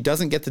she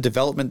doesn't get the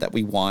development that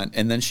we want,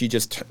 and then she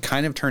just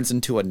kind of turns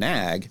into a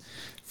nag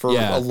for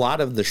a lot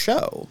of the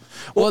show.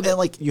 Well, then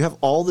you have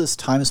all this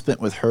time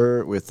spent with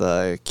her with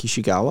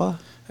Kishigawa,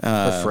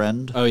 her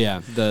friend. Oh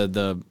yeah,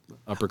 the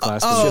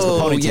upperclassman. She has the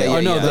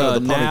ponytail. Yeah, the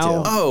now.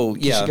 ponytail. Oh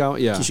yeah,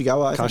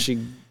 Kishigawa.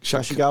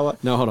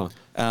 Kashigawa. No, hold on.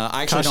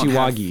 I actually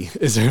Kashiwagi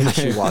is her name.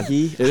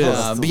 Kashiwagi? It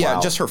is. But yeah,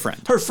 just her friend.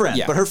 Her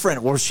friend. But her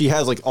friend, where she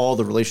has all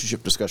the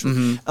relationship discussion.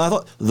 And I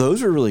thought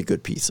those were really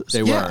good pieces.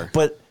 They were.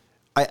 But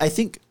I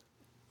think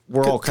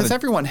we're all kind of... Because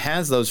everyone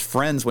has those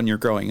friends when you're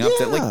growing up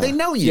that they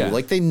know you.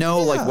 Yeah. They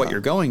know what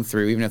you're going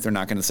through, even if they're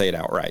not going to say it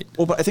outright.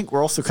 Well, but I think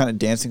we're also kind of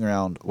dancing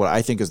around what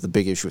I think is the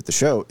big issue with the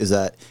show, is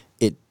that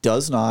it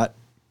doesn't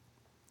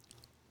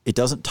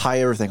tie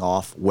everything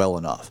off well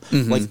enough.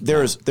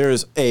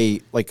 There's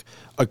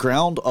a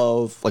ground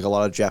of a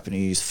lot of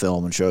Japanese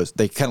film and shows,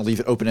 they kind of leave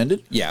it open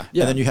ended. Yeah.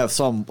 And then you have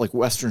some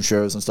Western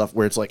shows and stuff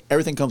where it's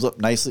everything comes up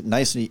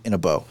nicely in a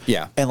bow.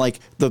 Yeah. And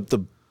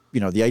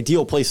the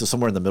ideal place is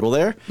somewhere in the middle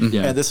there.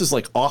 And this is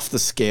off the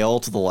scale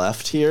to the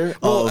left here.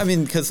 Well,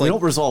 because we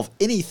don't resolve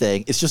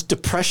anything. It's just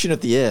depression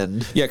at the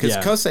end. Yeah, because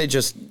Kosei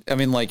just,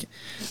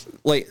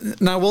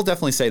 now I will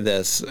definitely say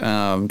this,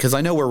 because I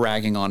know we're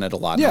ragging on it a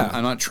lot. Yeah.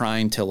 I'm not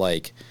trying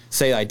to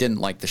say I didn't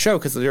like the show,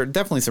 because there are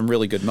definitely some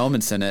really good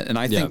moments in it, and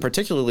I think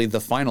particularly the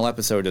final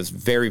episode is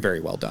very, very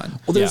well done.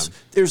 Well,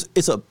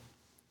 it's a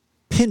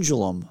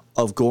pendulum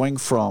of going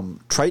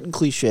from Triton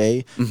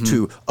cliche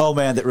to, oh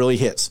man, that really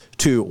hits,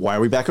 to why are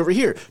we back over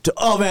here, to,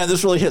 oh man,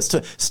 this really hits,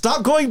 to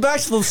stop going back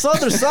to the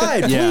other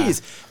side,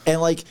 please.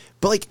 And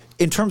but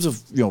in terms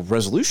of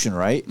resolution,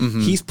 right?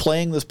 He's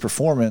playing this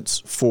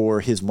performance for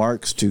his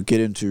marks to get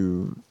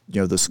into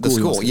the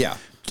school. Yeah.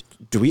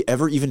 Do we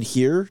ever even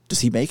hear?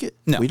 Does he make it?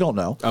 No, we don't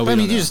know. Oh,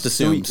 you just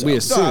assume. We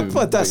assume,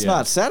 but that's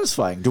not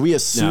satisfying. Do we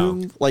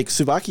assume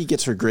Tsubaki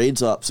gets her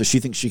grades up so she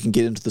thinks she can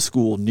get into the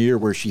school near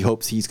where she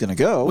hopes he's going to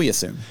go? We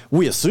assume.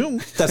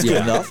 That's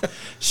good enough.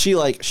 She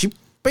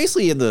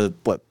basically in the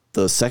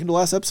second to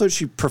last episode,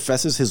 she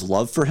professes his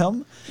love for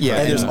him. Yeah,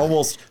 and there's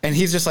almost, and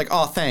he's just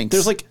oh, thanks.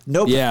 There's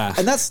no, yeah,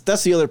 and that's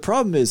the other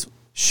problem is.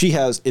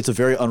 It's a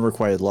very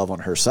unrequited love on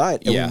her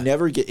side, and we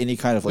never get any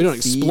kind of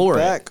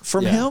feedback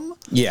from him.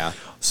 Yeah.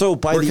 So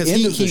by the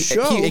end of the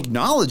show, he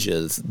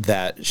acknowledges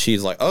that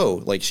she's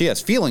she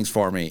has feelings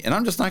for me, and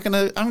I'm just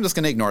gonna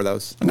ignore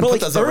those. I'm gonna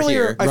put those over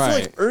here. I feel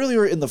like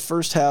earlier in the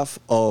first half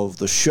of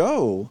the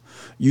show,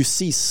 you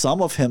see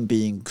some of him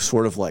being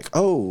sort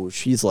of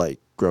she's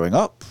growing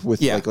up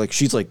with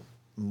she's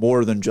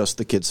more than just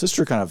the kid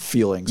sister kind of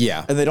feelings.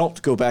 Yeah. And they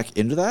don't go back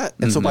into that.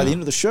 And so by the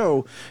end of the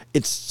show,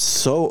 it's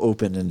so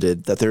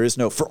open-ended that there is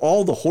for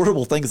all the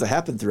horrible things that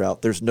happen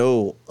throughout, there's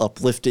no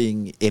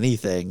uplifting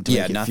anything to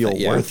make it feel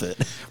worth it.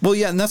 Well,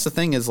 yeah, and that's the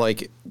thing is I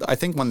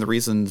think one of the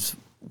reasons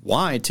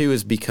why too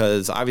is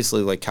because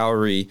obviously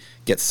Kaori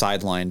gets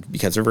sidelined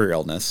because of her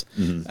illness,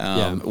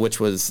 which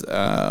was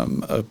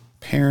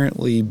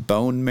apparently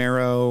bone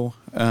marrow.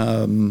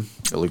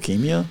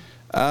 Leukemia?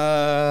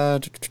 How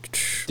do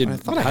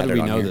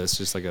we know this?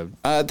 Just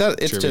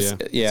it's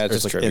trivia?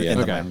 just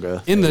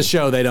trivia. In the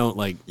show, they don't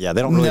they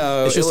don't really.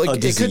 No, it's just a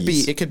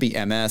disease. It could be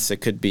MS.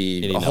 It could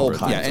be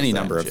any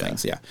number of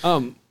things. Yeah.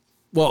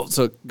 Well,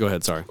 so go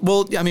ahead. Sorry.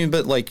 Well,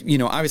 but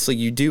obviously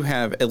you do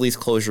have at least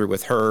closure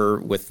with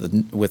her with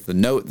the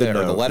note that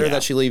or the letter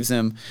that she leaves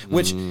him,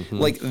 which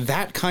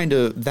that kind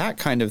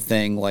of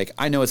thing.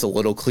 I know it's a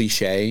little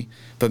cliche,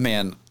 but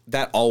man,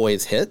 that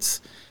always hits.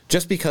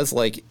 just because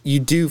like you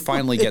do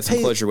finally get some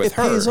closure with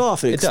her. It pays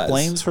off. It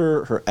explains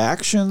does. her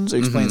actions. It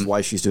explains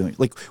why she's doing it.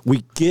 Like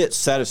we get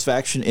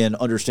satisfaction in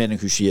understanding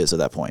who she is at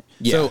that point.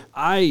 Yeah. So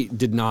I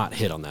did not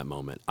hit on that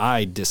moment.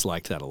 I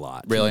disliked that a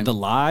lot. Really? The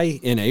lie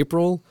in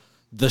April,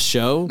 the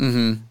show,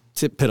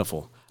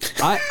 pitiful.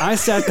 I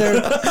sat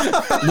there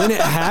when it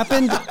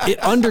happened.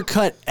 It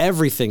undercut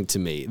everything to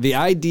me. The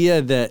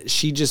idea that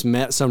she just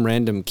met some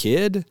random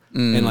kid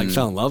and like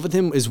fell in love with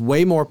him is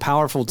way more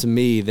powerful to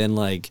me than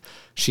like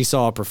she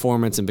saw a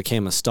performance and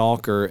became a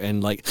stalker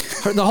and like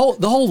the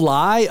whole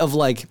lie of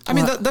like. I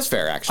mean, that's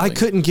fair actually. I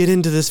couldn't get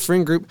into this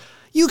friend group.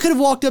 You could have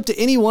walked up to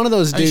any one of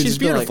those dudes. She's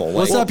beautiful. Like,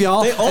 what's up,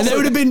 y'all? And they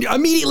would have been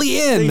immediately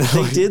in.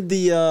 They did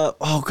the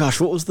oh gosh,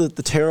 what was the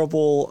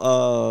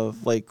terrible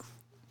like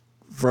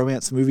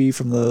romance movie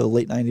from the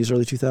late 90s,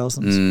 early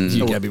 2000s?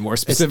 You gotta be more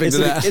specific to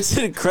that. It's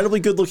an incredibly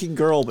good-looking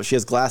girl, but she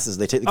has glasses.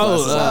 They take the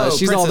glasses off.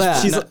 She's all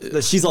that.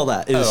 She's all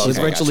that. She's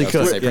Rachel Lee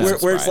Cook.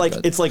 Where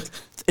it's like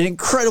an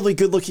incredibly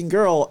good-looking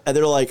girl, and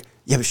they're like,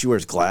 yeah, but she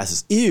wears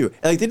glasses. Ew.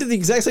 And like they did the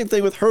exact same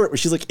thing with her, where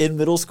she's like in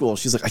middle school.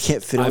 She's like, I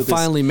can't fit in with this. I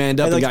finally manned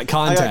up and got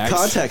contacts. I got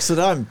contacts, so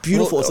now I'm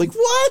beautiful. It's like,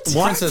 what?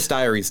 Princess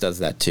Diaries does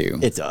that too.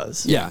 It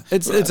does. Yeah,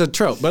 it's a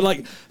trope. But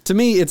like to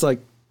me, it's like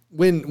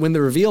when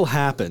the reveal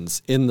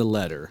happens in the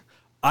letter,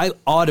 I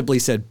audibly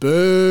said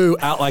 "boo"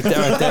 out like that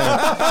right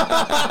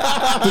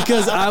there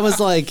because I was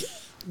like,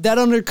 that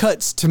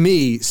undercuts to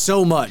me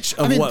so much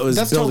of what was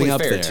that's building totally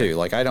up fair there too.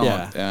 Like I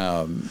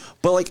don't,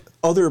 but like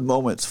other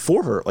moments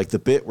for her, like the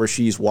bit where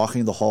she's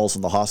walking the halls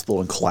in the hospital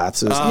and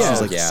collapses, and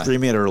she's like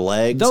screaming at her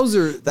legs.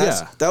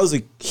 That was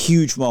a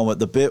huge moment.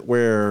 The bit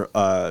where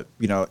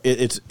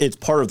it's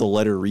part of the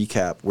letter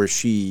recap where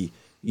she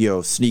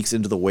sneaks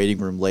into the waiting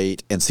room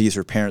late and sees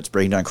her parents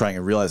breaking down crying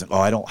and realizing, oh,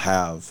 I don't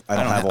have a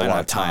lot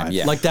of time.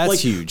 Yeah. Like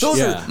that's huge.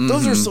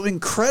 Those are some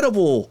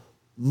incredible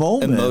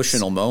moments,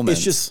 emotional moments.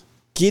 It's just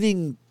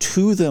getting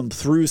to them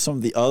through some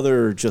of the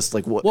other just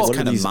like what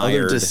are these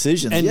other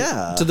decisions. And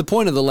to the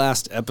point of the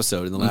last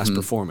episode and the last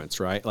performance,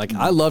 right? Like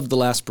I loved the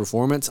last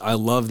performance. I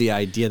love the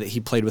idea that he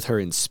played with her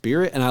in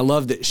spirit, and I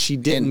love that she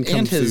didn't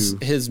come through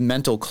his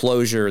mental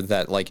closure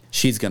that like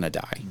she's gonna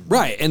die,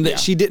 right? And that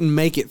she didn't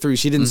make it through.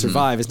 She didn't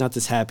survive. It's not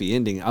this happy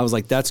ending. I was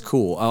like, that's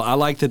cool. I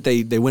like that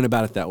they went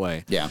about it that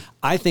way. Yeah.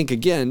 I think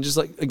again,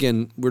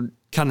 we're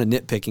kind of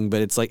nitpicking,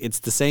 but it's like it's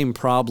the same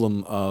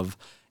problem of.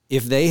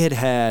 If they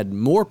had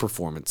more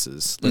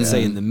performances, let's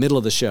say in the middle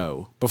of the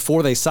show,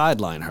 before they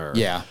sideline her,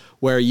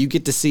 where you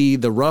get to see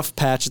the rough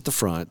patch at the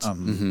front,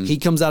 he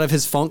comes out of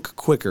his funk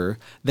quicker,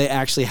 they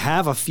actually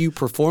have a few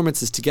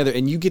performances together,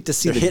 and you get to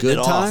see the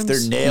good times.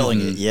 They're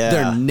nailing it,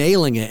 They're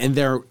nailing it, and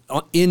they're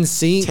in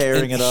sync.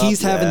 Tearing it up.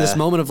 He's having this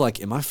moment of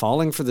like, am I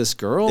falling for this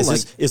girl?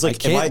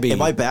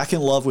 Am I back in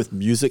love with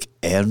music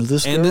and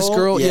this girl? And this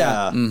girl,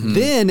 yeah.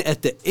 Then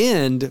at the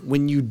end,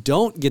 when you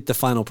don't get the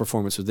final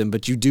performance with them,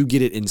 but you do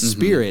get it in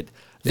spirit,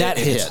 that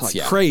hits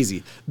like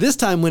crazy. This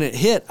time when it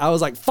hit, I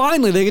was like,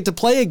 finally they get to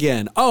play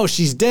again. Oh,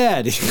 she's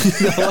dead.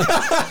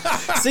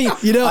 See,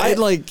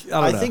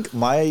 I think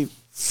my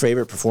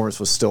favorite performance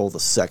was still the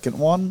second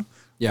one,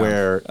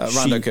 where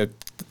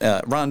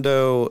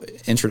Rondo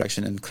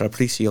Introduction and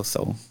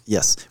Capricioso.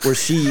 Yes, where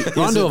she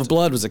Rondo of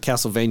Blood was a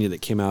Castlevania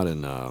that came out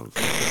in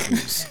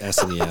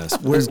SNES.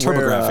 It was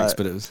TurboGrafx,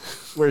 but it was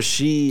where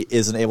she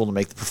isn't able to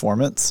make the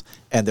performance,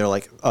 and they're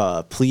like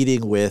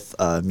pleading with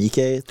Mike.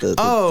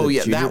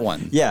 That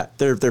one. Yeah,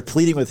 they're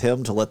pleading with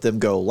him to let them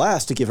go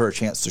last to give her a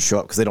chance to show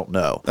up because they don't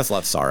know. That's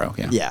Love Sorrow.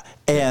 Yeah.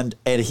 And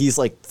he's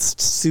like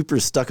super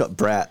stuck up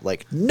brat,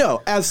 like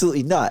no,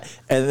 absolutely not.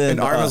 And then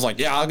Arma's like,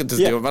 yeah, I'll just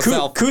do it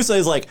myself. Kusa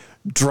is like.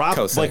 Drop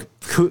Kosei. like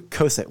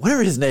Kosei,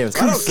 whatever his name is.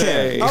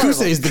 Kosei.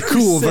 Kosei is the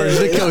cool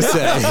version of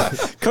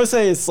Kosei.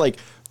 Kosei is like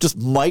just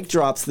mic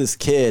drops this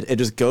kid and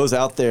just goes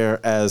out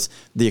there as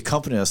the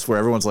accompanist, where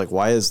everyone's like,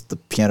 "Why is the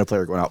piano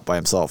player going out by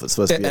himself? It's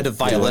supposed to be at a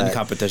violin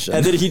competition."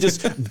 And then he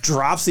just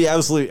drops the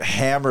absolute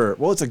hammer.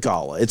 Well, it's a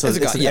gala. It's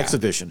an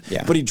exhibition.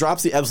 Yeah. But he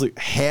drops the absolute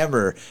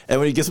hammer,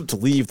 and when he gets up to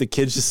leave, the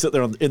kids just sit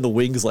there in the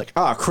wings like,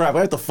 "Oh crap, I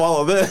have to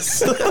follow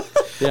this."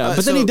 Yeah,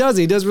 but then he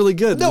does really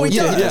good. No, he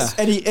does. Yeah.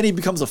 And he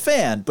becomes a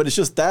fan, but it's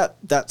just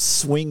that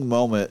swing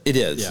moment. It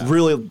is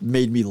really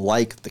made me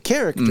like the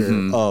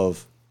character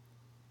of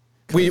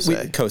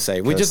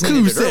Kosei. We just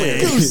named it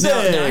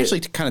earlier. No, actually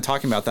kind of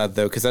talking about that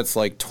though, because that's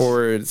like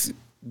towards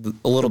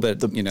a little bit,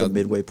 the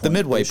midway point. The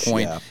midway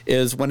point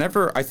is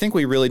whenever I think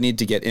we really need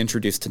to get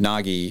introduced to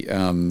Nagi,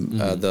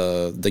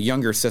 the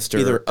younger sister.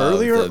 Either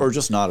earlier or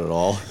just not at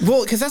all.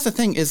 Well, because that's the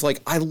thing is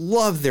like I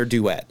love their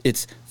duet.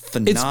 It's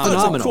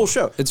phenomenal. It's a cool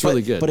show. It's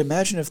really good. But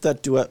imagine if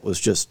that duet was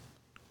just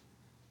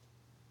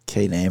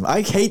K-name.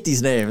 I hate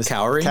these names.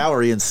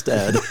 Cowrie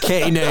instead.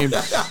 K-name.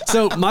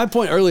 So my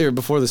point earlier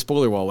before the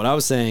spoiler wall, what I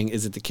was saying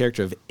is that the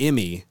character of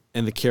Emmy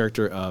and the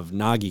character of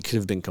Nagi could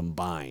have been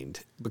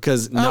combined.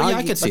 Because Nagi,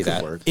 I could see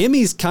that.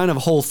 Emmy's kind of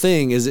whole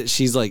thing is that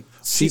she's like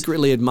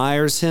secretly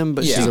admires him,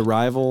 but she's a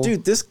rival.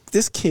 Dude,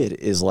 this kid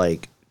is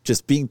like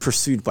just being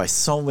pursued by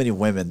so many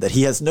women that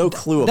he has no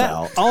clue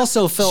about.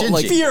 Also felt Shinji.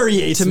 like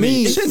Infuriates to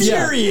me.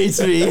 Infuriates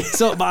me.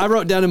 So I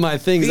wrote down in my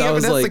things. I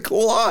was that's like, the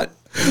cool aunt.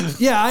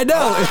 yeah, I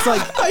know. It's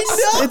like I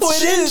know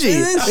it's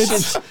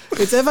Shinji.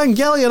 It's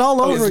Evangelion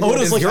all over again.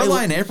 Oda's Is like, Your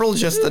Lie in April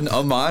just an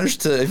homage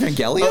to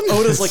Evangelion?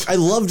 Oda's like, I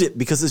loved it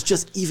because it's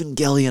just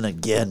Evangelion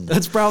again.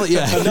 That's probably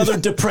Another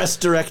depressed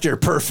director.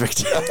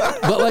 Perfect.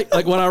 But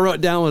like what I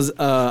wrote down was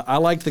I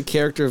liked the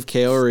character of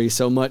Kaori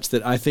so much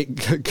that I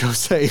think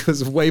Kosei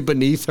was way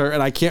beneath her,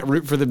 and I can't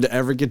root for them to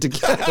ever get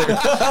together.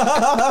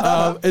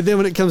 And then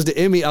when it comes to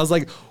Emmy, I was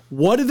like,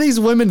 what do these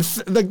women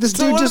like? This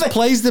dude just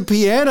plays the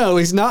piano.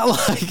 He's not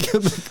like.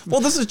 Well,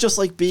 this is just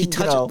like being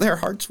Their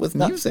hearts with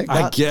music.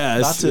 I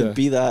guess not to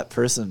be that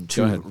person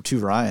to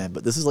Ryan,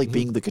 but this is like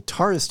being the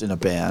guitarist in a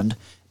band.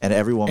 And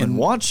every woman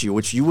wants you,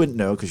 which you wouldn't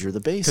know because you're the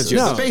bassist. Because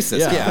you're the bassist.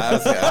 Yeah,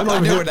 I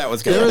knew where that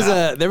was going.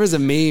 There was a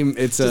meme.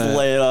 It's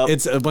lay it up.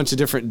 It's a bunch of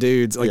different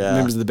dudes, like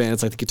members of the band.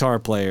 It's like the guitar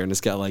player, and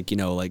it's got like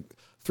like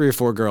 3 or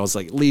 4 girls.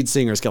 Like lead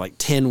singer, it's got like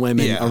 10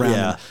 women around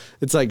him.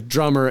 It's like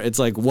drummer, it's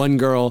like 1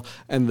 girl,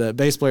 and the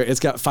bass player,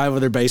 it's got 5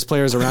 other bass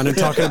players around him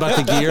talking about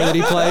the gear that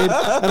he played.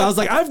 And I was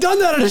like, I've done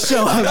that at a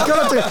show. I've gone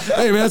up to,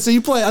 hey man, so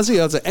you play? I see,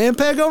 it's an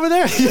Ampeg over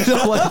there.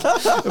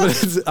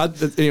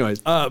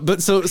 Anyways,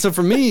 but so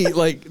for me,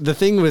 like the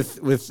thing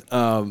with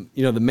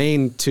the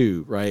main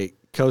 2, right?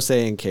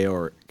 Kosei and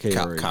Kaori.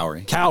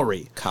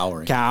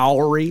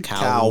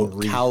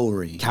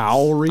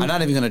 I'm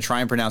not even going to try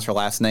and pronounce her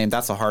last name.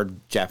 That's a hard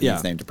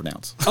Japanese name to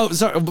pronounce. Oh,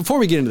 sorry. Before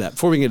we get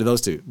into those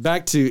 2,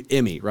 back to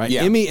Emmy, right?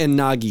 Yeah. Emmy and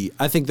Nagi.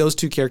 I think those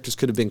 2 characters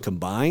could have been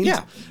combined.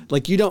 Yeah.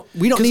 Like we don't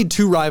need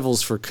 2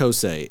 rivals for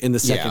Kosei in the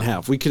second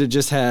half. We could have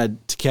just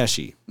had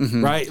Takeshi,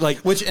 right?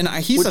 Like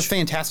He's a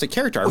fantastic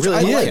character. I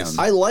really like him.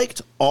 I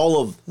liked all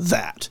of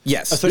that.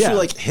 Yes. Especially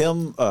like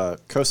him,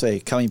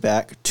 Kosei coming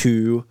back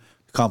to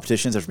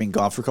competitions after being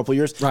gone for a couple of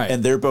years, right?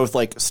 And they're both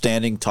like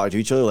standing, talking to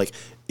each other, like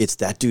it's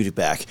that dude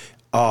back.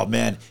 Oh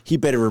man, he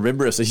better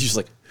remember us. And he's just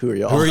like, who are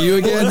y'all? Who are you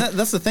again? Well,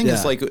 that's the thing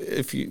is like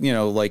if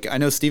like I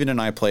know Steven and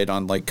I played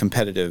on like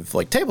competitive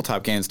like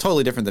tabletop games,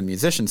 totally different than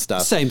musician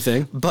stuff. Same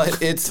thing,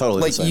 but it's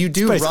totally like you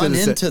do run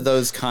into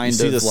those kind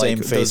of like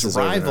those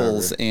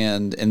rivals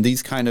and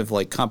these kind of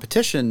like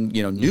competition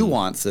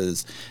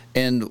nuances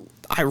and.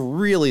 I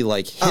really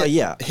like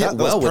hit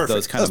well with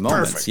those kind of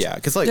moments. Perfect. Yeah,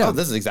 because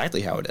this is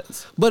exactly how it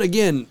is. But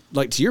again,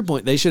 like to your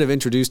point, they should have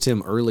introduced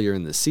him earlier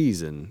in the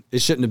season.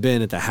 It shouldn't have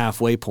been at the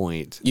halfway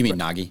point. You mean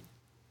Nagi?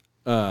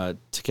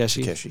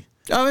 Takeshi.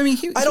 Oh, I mean,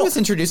 he was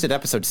introduced at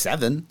episode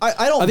 7. I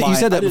think you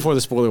said that before the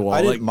spoiler wall.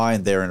 I didn't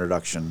mind their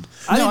introduction.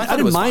 I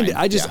didn't mind it.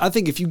 I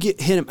think if you get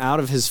him out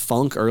of his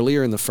funk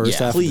earlier in the first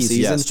half of the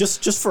season,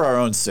 just for our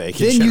own sake,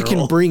 then you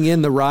can bring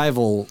in the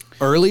rival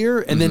earlier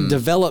and then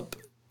develop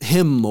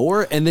him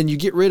more, and then you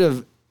get rid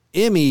of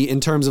Emmy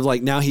in terms of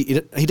like now he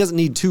doesn't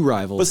need 2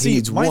 rivals. But he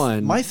needs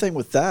 1. My thing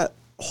with that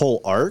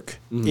whole arc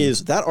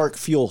is that arc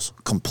feels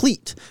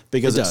complete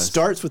because it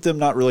starts with them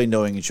not really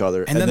knowing each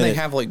other, and then they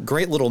have like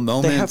great little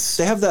moments.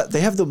 They have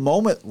the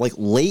moment like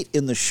late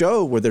in the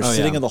show where they're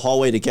sitting in the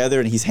hallway together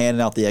and he's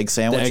handing out the egg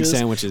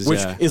sandwiches,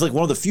 which is like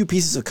one of the few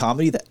pieces of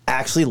comedy that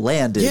actually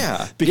landed.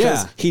 Yeah,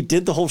 because he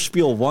did the whole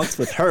spiel once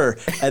with her,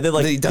 and then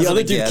like the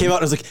other dude came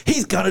out and was like,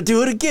 he's gonna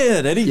do it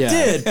again, and he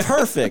did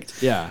perfect.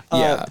 So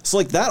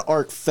like that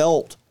arc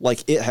felt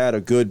like it had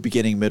a good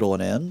beginning, middle,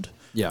 and end.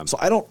 Yeah. So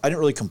I didn't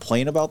really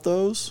complain about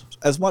those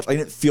as much. I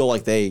didn't feel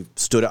like they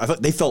stood out. I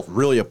thought they felt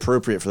really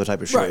appropriate for the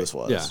type of show this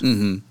was. Yeah.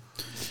 Mm-hmm.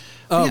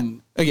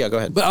 Go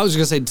ahead. But I was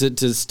just going to say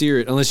to steer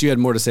it, unless you had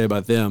more to say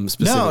about them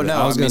specifically. No.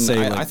 I was going to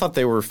say I thought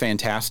they were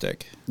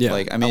fantastic. Yeah.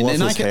 Like I mean,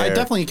 I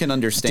definitely can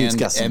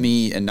understand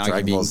Emmy and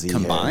Nagi being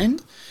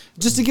combined.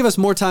 Just to give us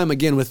more time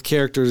again with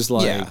characters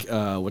like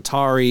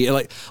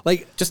Watari,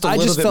 like just a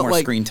little bit more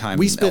screen time.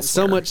 We spent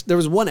so much. There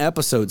was one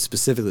episode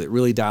specifically that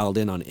really dialed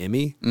in on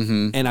Emmy,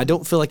 and I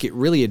don't feel like it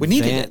really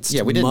advanced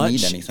we didn't much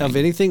need anything of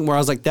anything. Where I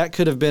was like, that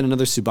could have been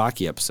another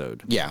Tsubaki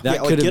episode. That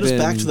could have get us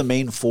back to the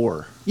main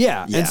 4.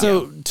 Yeah, and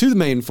so to the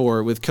main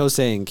 4 with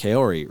Kosei and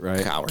Kaori,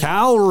 right?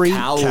 Kaori.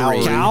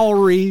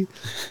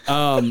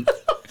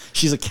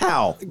 She's a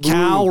cow.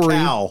 Kaori.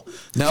 No.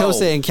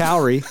 Kosei and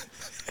Kaori.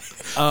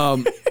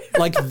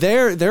 Like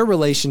their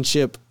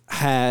relationship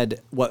had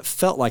what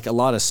felt like a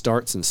lot of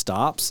starts and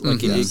stops.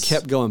 Like it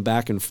kept going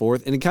back and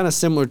forth, and it kind of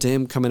similar to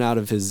him coming out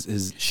of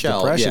his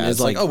shell. depression. Yeah, it's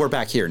like, oh, we're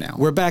back here now.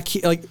 We're back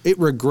here. Like it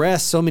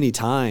regressed so many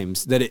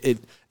times that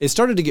it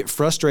started to get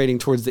frustrating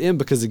towards the end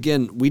because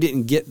again we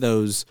didn't get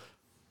those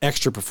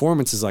extra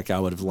performances like I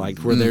would have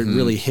liked where they're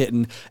really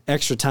hitting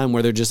extra time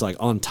where they're just like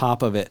on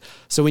top of it.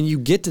 So when you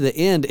get to the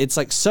end, it's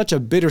like such a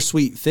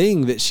bittersweet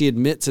thing that she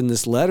admits in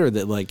this letter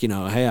that like,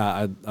 hey,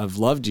 I've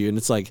loved you. And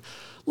it's like,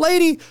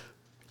 lady,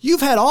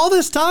 you've had all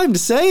this time to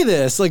say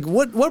this. Like,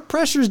 what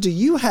pressures do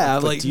you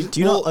have? Like, do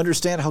you not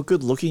understand how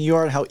good looking you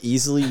are and how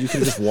easily you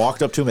could have just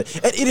walked up to him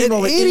at any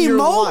moment in your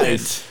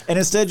life? And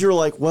instead you're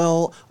like,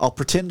 well, I'll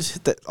pretend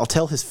that I'll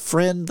tell his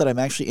friend that I'm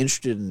actually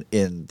interested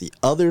in the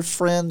other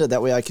friend, and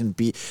that way I can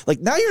be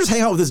like, now you're just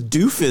hanging out with this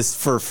doofus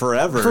for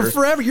forever. For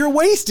forever. You're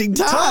wasting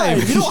time.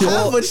 You don't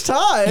have much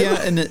time.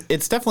 Yeah, and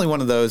it's definitely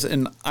one of those.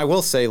 And I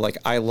will say, like,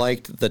 I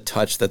liked the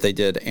touch that they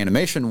did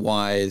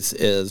animation-wise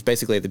is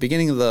basically at the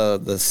beginning of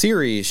the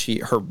series,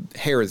 her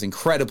hair is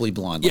incredibly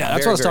blonde. Yeah,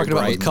 that's what I was talking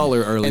about with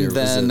color earlier. And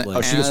then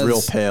she gets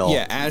real pale.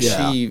 Yeah,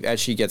 as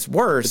she gets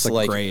worse, it's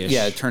like grayish.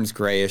 Yeah, it turns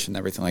grayish and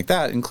everything like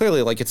that. And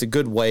clearly, like, it's a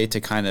good way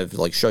to kind of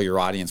like show your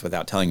audience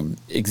without telling them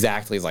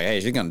exactly. It's like, hey,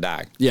 she's gonna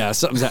die. Yeah,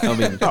 I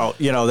mean,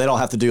 they don't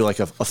have to do like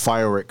a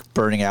firework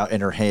burning out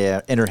in her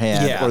hand,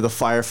 or the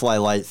firefly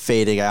light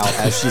fading out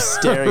as she's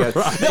staring at.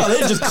 No, they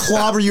just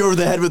clobber you over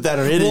the head with that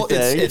or anything. Well,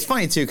 it's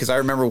funny too, because I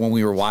remember when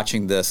we were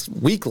watching this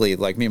weekly,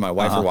 like me and my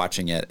wife were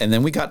watching it, and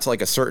then we got to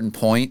like a certain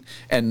point,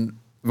 and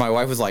my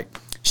wife was like,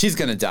 she's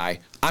gonna die,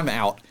 I'm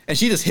out, and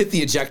she just hit the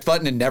eject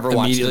button and never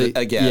watched it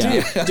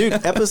again. Yeah. Dude,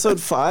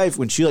 episode 5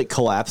 when she like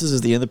collapses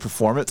at the end of the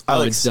performance,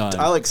 I stood up.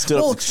 But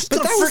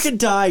that freaking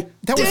die.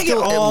 That was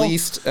still at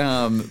least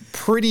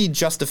pretty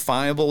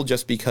justifiable,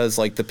 just because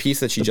like the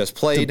piece that she just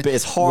played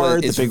is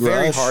hard. It's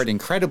very hard,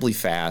 incredibly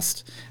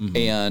fast,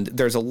 and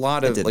there's a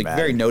lot of like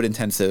very note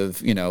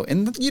intensive.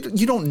 And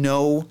you don't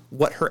know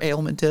what her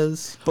ailment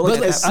is.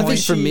 But I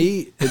think for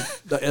me,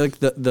 like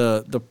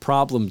the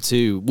problem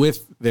too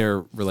with their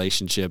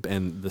relationship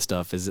and the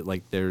stuff is that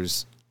like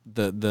there's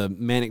the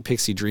manic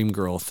pixie dream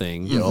girl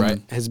thing, right,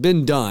 has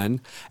been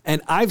done,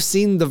 and I've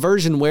seen the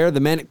version where the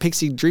manic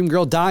pixie dream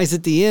girl dies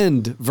at the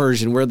end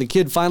version, where the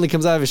kid finally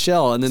comes out of his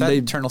shell, and then they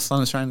Eternal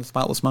Sunshine of the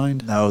Spotless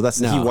Mind. No,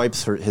 he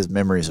wipes his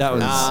memories.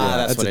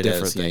 That's what it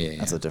is. Thing. Yeah.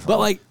 That's a different. But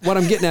like what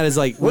I'm getting at is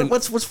like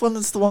what's one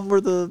that's the one where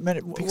the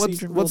manic pixie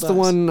dream girl what's the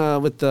one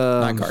with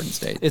the Not Garden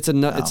State? It's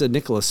a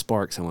Nicholas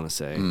Sparks, I want to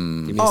say. Give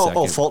me a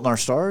second. Fault in Our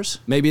Stars.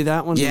 Maybe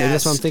that one. Yes. Maybe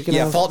that's what I'm thinking of.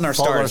 Yeah, Fault in Our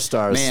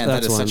Stars. Man,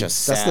 that's that is such a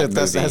sad movie.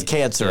 That has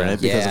cancer in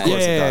it because of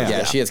course.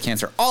 Yeah, she has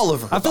cancer all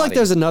over her I feel body. like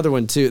there's another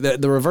one too.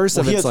 The reverse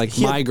of it's like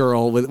My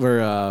Girl,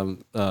 where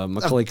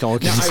Macaulay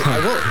Culkin.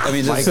 I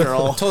mean, this is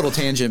a total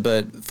tangent,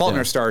 but Fault in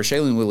Our Stars,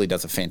 Shailene Woodley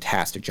does a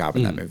fantastic job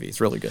in that movie.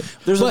 It's really good.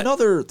 There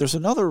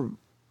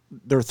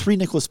are 3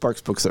 Nicholas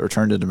Sparks books that were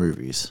turned into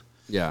movies.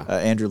 Yeah.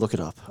 Andrew, look it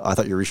up. I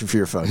thought you were reaching for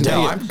your phone.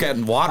 No, I'm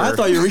getting water. I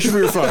thought you were reaching for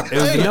your phone. It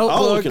was the Notebook,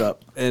 I'll look it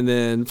up. And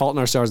then Fault in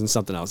Our Stars and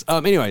something else.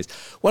 Anyways,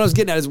 what I was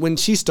getting at is when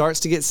she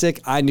starts to get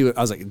sick, I knew it.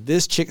 I was like,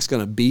 this chick's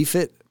going to beef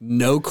it,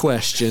 no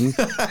question.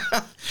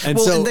 And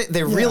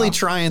they really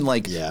try and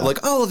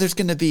there's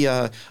going to be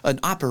an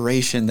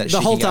operation that the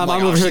whole time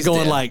I'm over here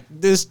going like,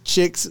 this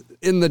chick's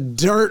in the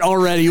dirt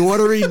already. What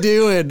are we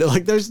doing?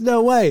 Like, there's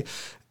no way.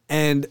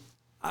 And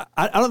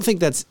I don't think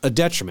that's a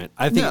detriment.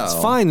 I think it's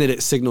fine that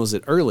it signals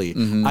it early.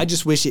 I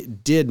just wish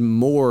it did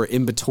more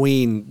in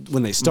between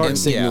when they start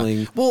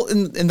signaling. Yeah. Well,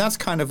 and that's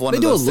kind of one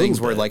of those things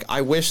where, like,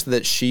 I wish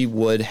that she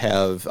would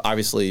have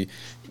obviously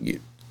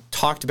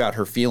talked about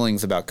her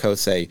feelings about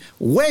Kosei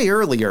way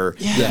earlier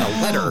than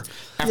a letter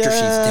after she's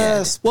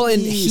dead. Well,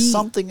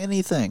 and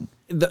anything.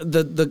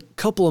 The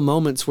couple of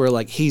moments where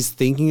like he's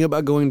thinking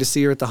about going to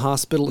see her at the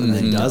hospital and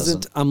then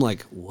doesn't. I'm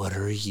like, what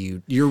are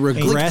you? You're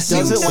regressing.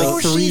 He does it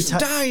like 3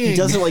 times. He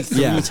does it like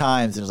 3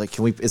 times, and it's like,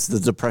 it's the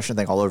depression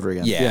thing all over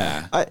again.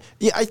 Yeah.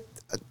 You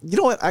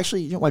know what?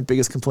 Actually, you know what my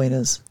biggest complaint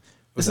is?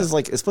 This is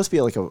like, it's supposed to be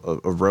like a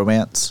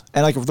romance,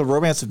 and like the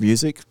romance of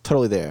music,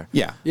 totally there.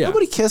 Yeah.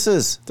 Nobody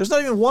kisses. There's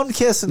not even one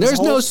kiss in this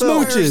whole There's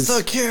no film. smooches.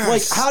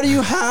 Like, how do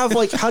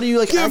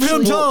you give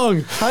him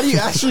tongue? How do you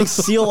actually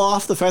seal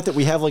off the fact that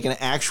we have like an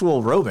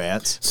actual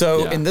romance?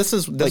 So, and this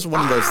is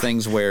one of those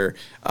things where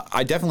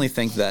I definitely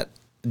think that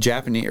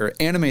Japanese or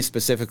anime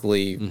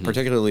specifically,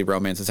 particularly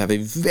romances, have a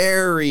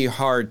very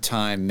hard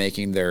time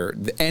making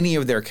any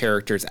of their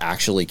characters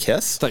actually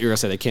kiss. I thought you were gonna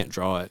say they can't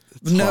draw it.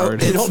 It's no, hard.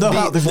 They don't know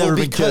how they've never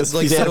been kissed.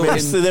 Like, they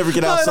never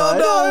get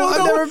outside.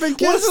 I've never been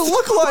kissed. What does it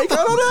look like?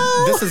 I don't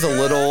know. This is a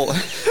little.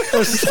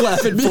 They're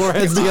slapping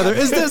foreheads together.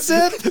 Is this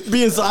it?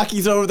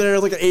 Miyazaki's over there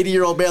like an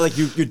 80-year-old man. Like,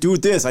 you do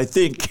this, I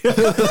think.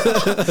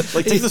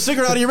 Like, take the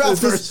cigarette out of your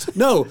mouth first.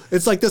 No,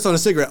 it's like this on a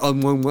cigarette.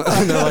 And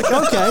they're like,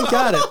 okay,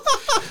 got it.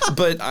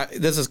 But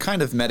this is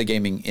kind of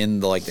metagaming in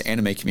the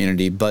anime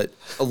community, but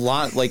a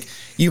lot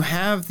you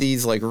have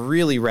these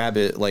really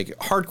rabid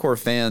hardcore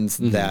fans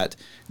that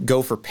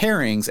go for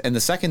pairings, and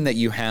the second that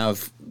you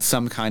have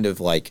some kind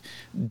of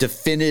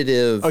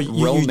definitive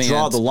romance, you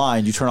draw the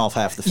line, you turn off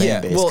half the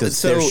fan base. Well,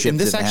 and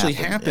this actually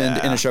happened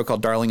in a show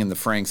called Darling in the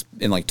Franxx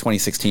in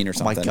 2016 or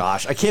something. Oh my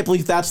gosh, I can't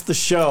believe that's the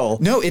show.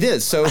 No, it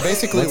is. So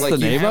basically, the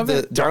name you have of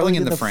the it? Darling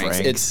in the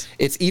Franxx.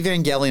 It's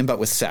Evangelion but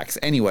with sex.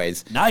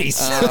 Anyways,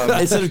 nice.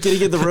 Instead of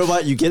getting in the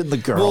robot, you get in the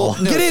girl.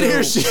 Get in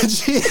here,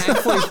 shit.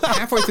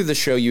 halfway through the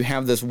show, you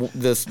have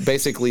this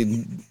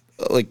basically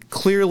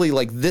clearly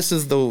like this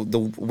is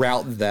the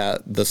route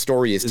that the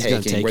story is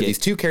taking, where these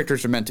two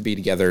characters are meant to be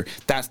together.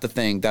 That's the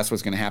thing. That's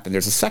what's going to happen.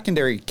 There's a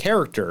secondary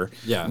character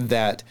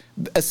that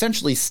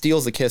essentially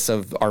steals a kiss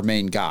of our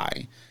main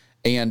guy.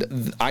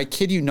 And I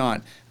kid you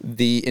not,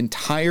 the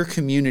entire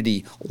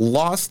community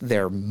lost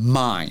their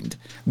mind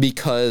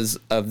because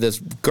of this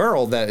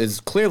girl that is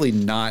clearly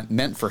not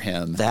meant for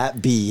him.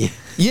 That bee.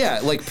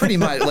 Yeah, like pretty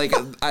much. Like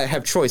I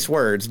have choice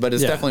words, but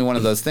it's definitely one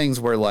of those things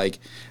where like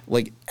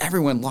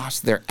everyone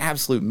lost their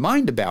absolute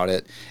mind about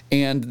it,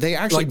 and they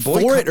actually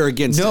for it or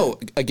against it? No,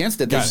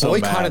 against it. They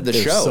boycotted the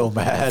show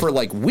for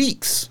like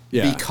weeks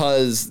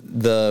because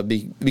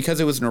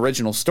it was an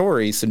original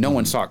story, so no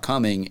one saw it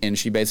coming, and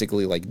she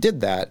basically like did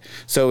that.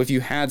 So if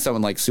you had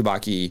someone like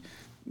Tsubaki,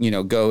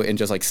 go and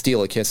just like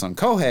steal a kiss on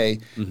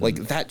Kohei, like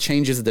that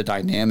changes the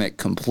dynamic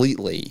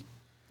completely.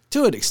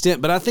 To an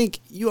extent, but I think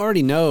you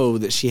already know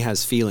that she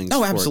has feelings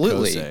for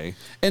absolutely. Kosei.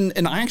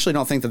 And I actually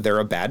don't think that they're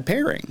a bad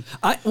pairing.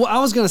 I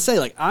was going to say,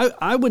 like,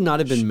 I would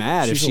not have been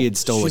mad if she had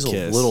stole a kiss. She's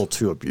a little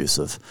too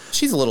abusive.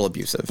 She's a little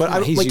abusive.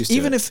 But he's used to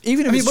even it.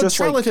 if but just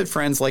childhood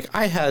friends, like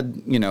I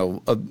had,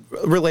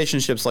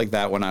 relationships like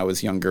that when I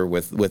was younger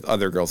with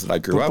other girls that I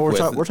grew up with.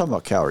 We're talking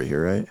about Kaori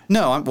here, right?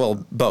 No,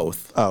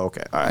 both. Oh,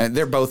 okay. All right. And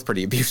they're both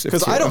pretty abusive.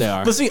 Because I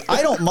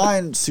don't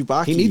mind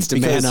Tsubaki. He needs to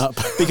man up.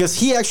 Because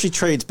he actually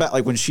trades back,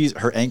 like when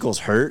her ankle's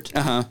hurt.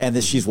 And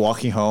then she's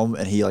walking home,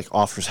 and he like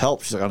offers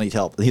help. She's like, "I need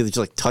help." And he just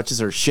like touches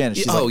her shin. And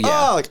she's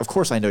like, "Of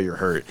course I know you're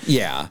hurt."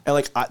 Yeah, and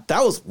like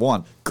that was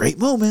one great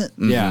moment.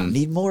 Yeah,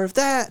 need more of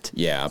that.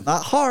 Yeah,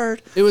 not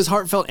hard. It was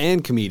heartfelt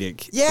and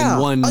comedic. Yeah,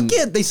 in one...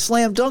 again, they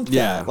slam dunked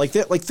that. Like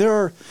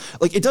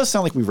it does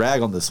sound like we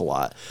rag on this a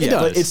lot. Yeah,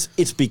 but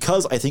it's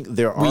because I think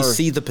we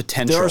see the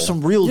potential. There are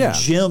some real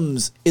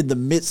gems in the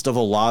midst of a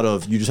lot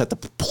of you just have to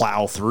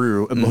plow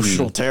through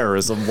emotional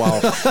terrorism while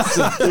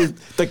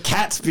the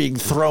cat's being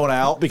thrown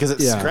out because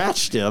it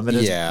scratched him and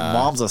his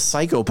mom's a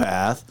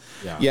psychopath.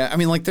 Yeah, I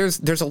mean, like there's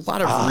a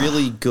lot of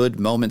really good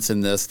moments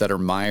in this that are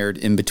mired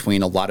in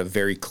between a lot of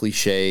very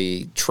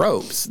cliche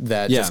tropes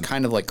that just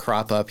kind of like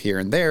crop up here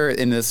and there,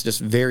 and it's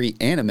just very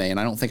anime. And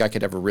I don't think I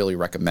could ever really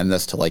recommend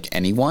this to like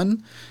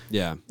anyone.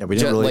 Yeah, we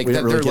didn't really get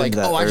into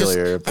that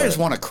earlier. I just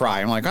want to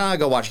cry. I'm like,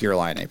 go watch Your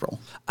Lie in April.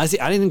 I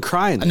didn't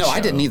cry in this show. I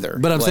didn't either.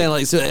 But I'm saying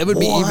like, so it would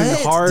be even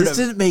hard. This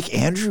didn't make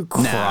Andrew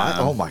cry. Nah.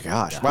 Oh my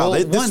gosh! Wow,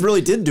 this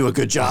really didn't do a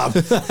good job.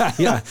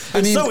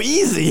 It's so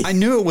easy. I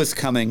knew it was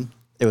coming.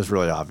 It was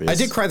really obvious. I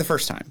did cry the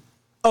first time.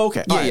 Oh,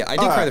 okay. Yeah, I did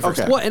cry the first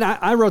time. Well, and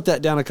I wrote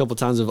that down a couple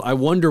times. I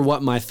wonder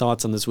what my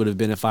thoughts on this would have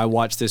been if I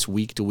watched this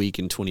week to week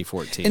in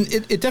 2014. And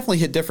it definitely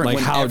hit different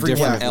when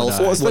everyone else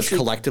was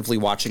collectively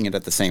watching it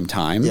at the same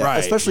time. Yeah,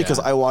 especially because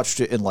I watched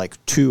it in like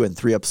 2 and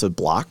 3 episode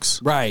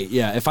blocks. Right,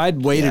 yeah. If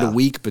I'd waited a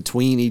week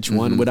between each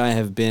one, would I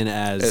have been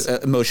as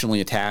emotionally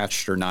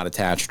attached or not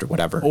attached or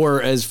whatever?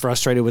 Or as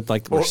frustrated with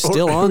like, we're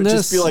still on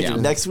this? Just be like,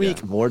 next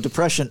week, more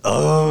depression.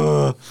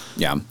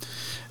 Yeah.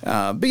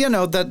 But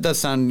that does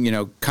sound,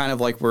 kind of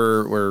like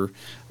we're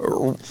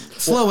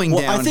slowing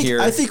down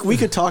here. I think we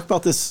could talk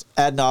about this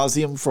ad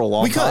nauseum for a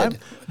long time,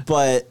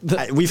 but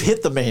we've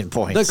hit the main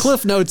points. The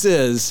Cliff Notes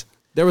is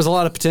there was a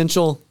lot of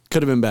potential.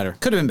 Could have been better.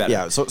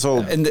 Yeah. So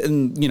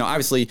and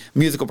obviously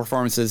musical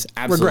performances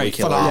absolutely great,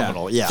 killer.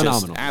 Phenomenal. Yeah.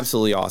 Phenomenal.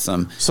 Absolutely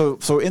awesome.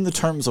 So in the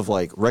terms of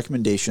like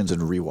recommendations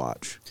and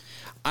rewatch,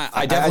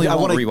 I definitely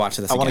want to rewatch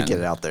this again. I want to get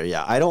it out there.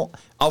 Yeah.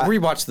 I'll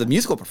rewatch the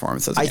musical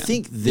performances again. I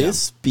think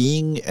this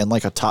being in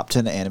like a top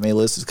 10 anime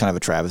list is kind of a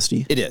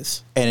travesty. It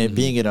is. And it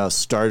being in a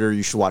starter,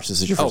 you should watch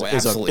this as your first.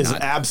 Absolutely is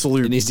an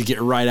absolute. It needs to get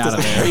right out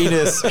of there.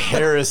 Heinous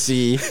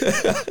heresy.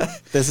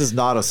 This is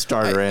not a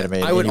starter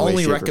anime. I would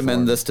only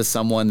recommend this to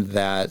someone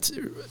that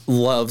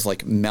loves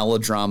like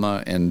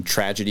melodrama and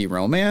tragedy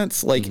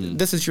romance. Like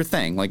this is your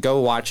thing. Like go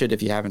watch it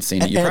if you haven't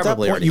seen it. You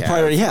probably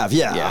already have.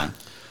 Yeah.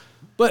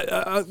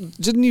 But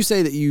didn't you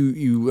say that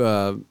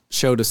you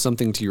showed us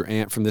something to your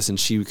aunt from this, and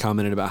she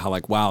commented about how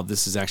like, wow,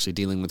 this is actually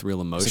dealing with real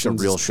emotions. It's like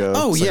a real show.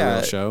 Oh it's yeah, like a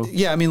real show.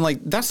 Yeah. I mean, like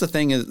that's the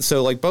thing is,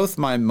 so like both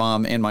my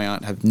mom and my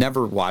aunt have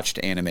never watched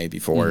anime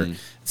before,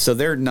 so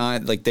they're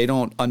not like they're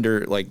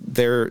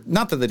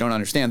not that they don't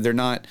understand. They're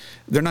not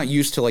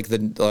used to like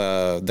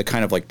the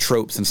kind of like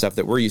tropes and stuff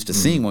that we're used to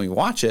seeing when we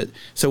watch it.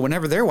 So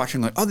whenever they're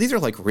watching, like, oh, these are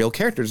like real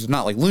characters. It's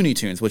not like Looney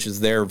Tunes, which is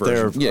their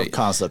version, their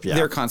concept. Yeah,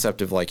 their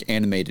concept of like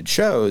animated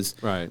shows.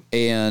 Right.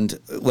 And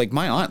like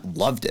my aunt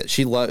loved it.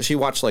 She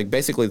watched like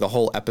basically the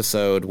whole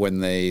episode when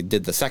they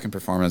did the second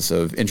performance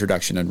of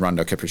Introduction and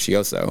Rondo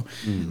Capriccioso.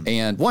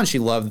 And one, she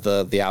loved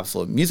the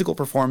absolute musical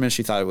performance.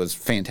 She thought it was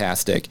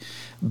fantastic.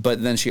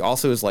 But then she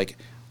also is like,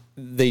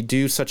 they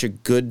do such a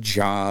good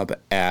job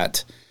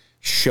at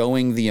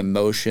showing the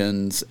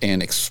emotions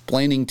and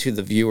explaining to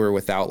the viewer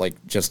without like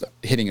just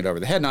hitting it over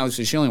the head. And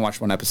obviously she only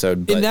watched one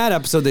episode. But in that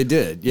episode they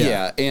did.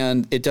 Yeah.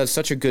 And it does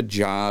such a good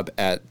job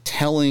at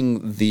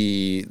telling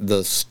the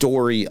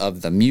story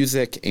of the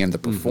music and the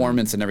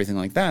performance and everything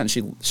like that. And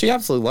she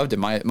absolutely loved it.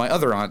 My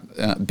other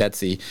aunt,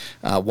 Betsy,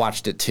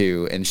 watched it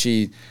too. And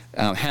she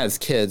has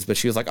kids, but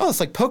she was like, "Oh, it's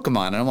like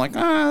Pokemon," and I'm like,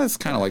 it's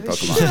kind of like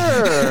Pokemon.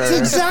 Sure. It's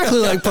exactly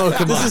like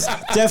Pokemon. This is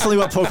definitely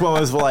what Pokemon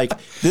was like.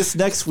 This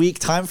next week,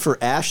 time for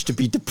Ash to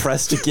be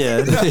depressed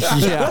again.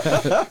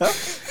 Yeah.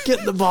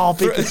 Get the ball,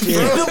 Pikachu.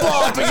 Get the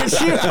ball,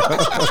 Pikachu.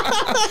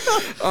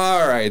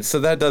 All right,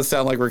 so that does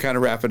sound like we're kind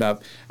of wrapping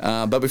up.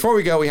 But before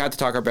we go, we have to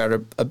talk about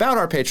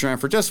our Patreon.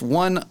 For just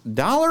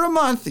 $1 a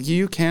month,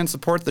 you can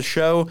support the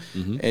show.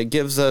 Mm-hmm. It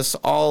gives us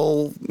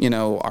all,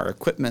 our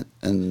equipment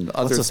and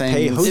other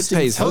things. It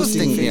pays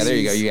hosting. Yeah, there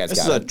you go. You guys got it.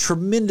 This is a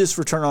tremendous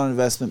return on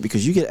investment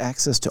because you get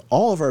access to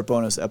all of our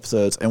bonus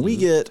episodes, and we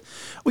get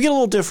a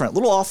little different, a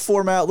little off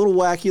format, a little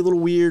wacky, a little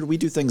weird. We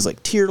do things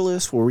like tier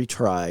lists where we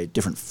try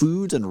different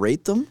foods and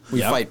rate them.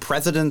 We fight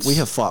presidents. We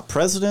have fought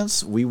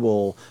presidents. We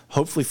will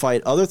hopefully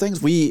fight other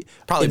things. We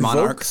probably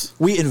monarchs.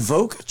 We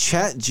invoke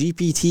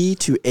ChatGPT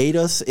to aid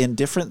us in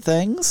different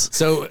things.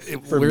 So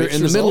we're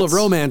in the middle of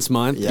Romance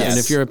Month, and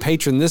if you're a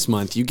patron this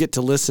month, you get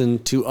to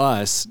listen to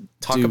us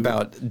talk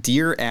about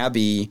Dear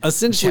Abby,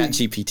 essentially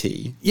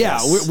ChatGPT.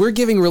 Yeah, we're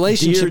giving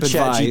relationship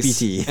Dear advice,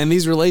 ChatGPT. And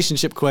these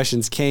relationship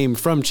questions came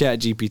from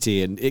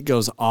ChatGPT, and it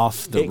goes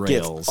off the rails.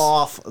 It gets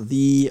off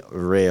the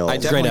rails. I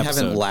definitely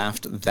haven't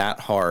laughed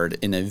that hard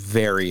in a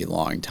very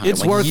long time.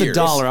 It's worth years.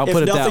 $1. I'll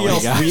put it that way,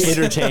 else, guys. We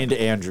entertained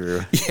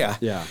Andrew.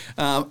 Yeah.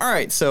 All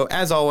right. So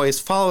as always,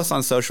 follow us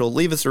on social,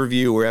 leave us a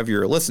review wherever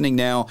you're listening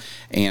now,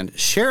 and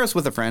share us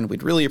with a friend.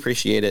 We'd really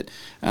appreciate it.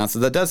 So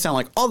that does sound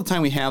like all the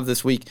time we have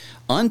this week.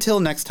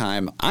 Until next time,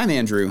 I'm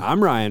Andrew.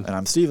 I'm Ryan. And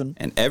I'm Steven.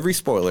 And every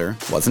spoiler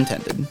was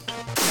intended.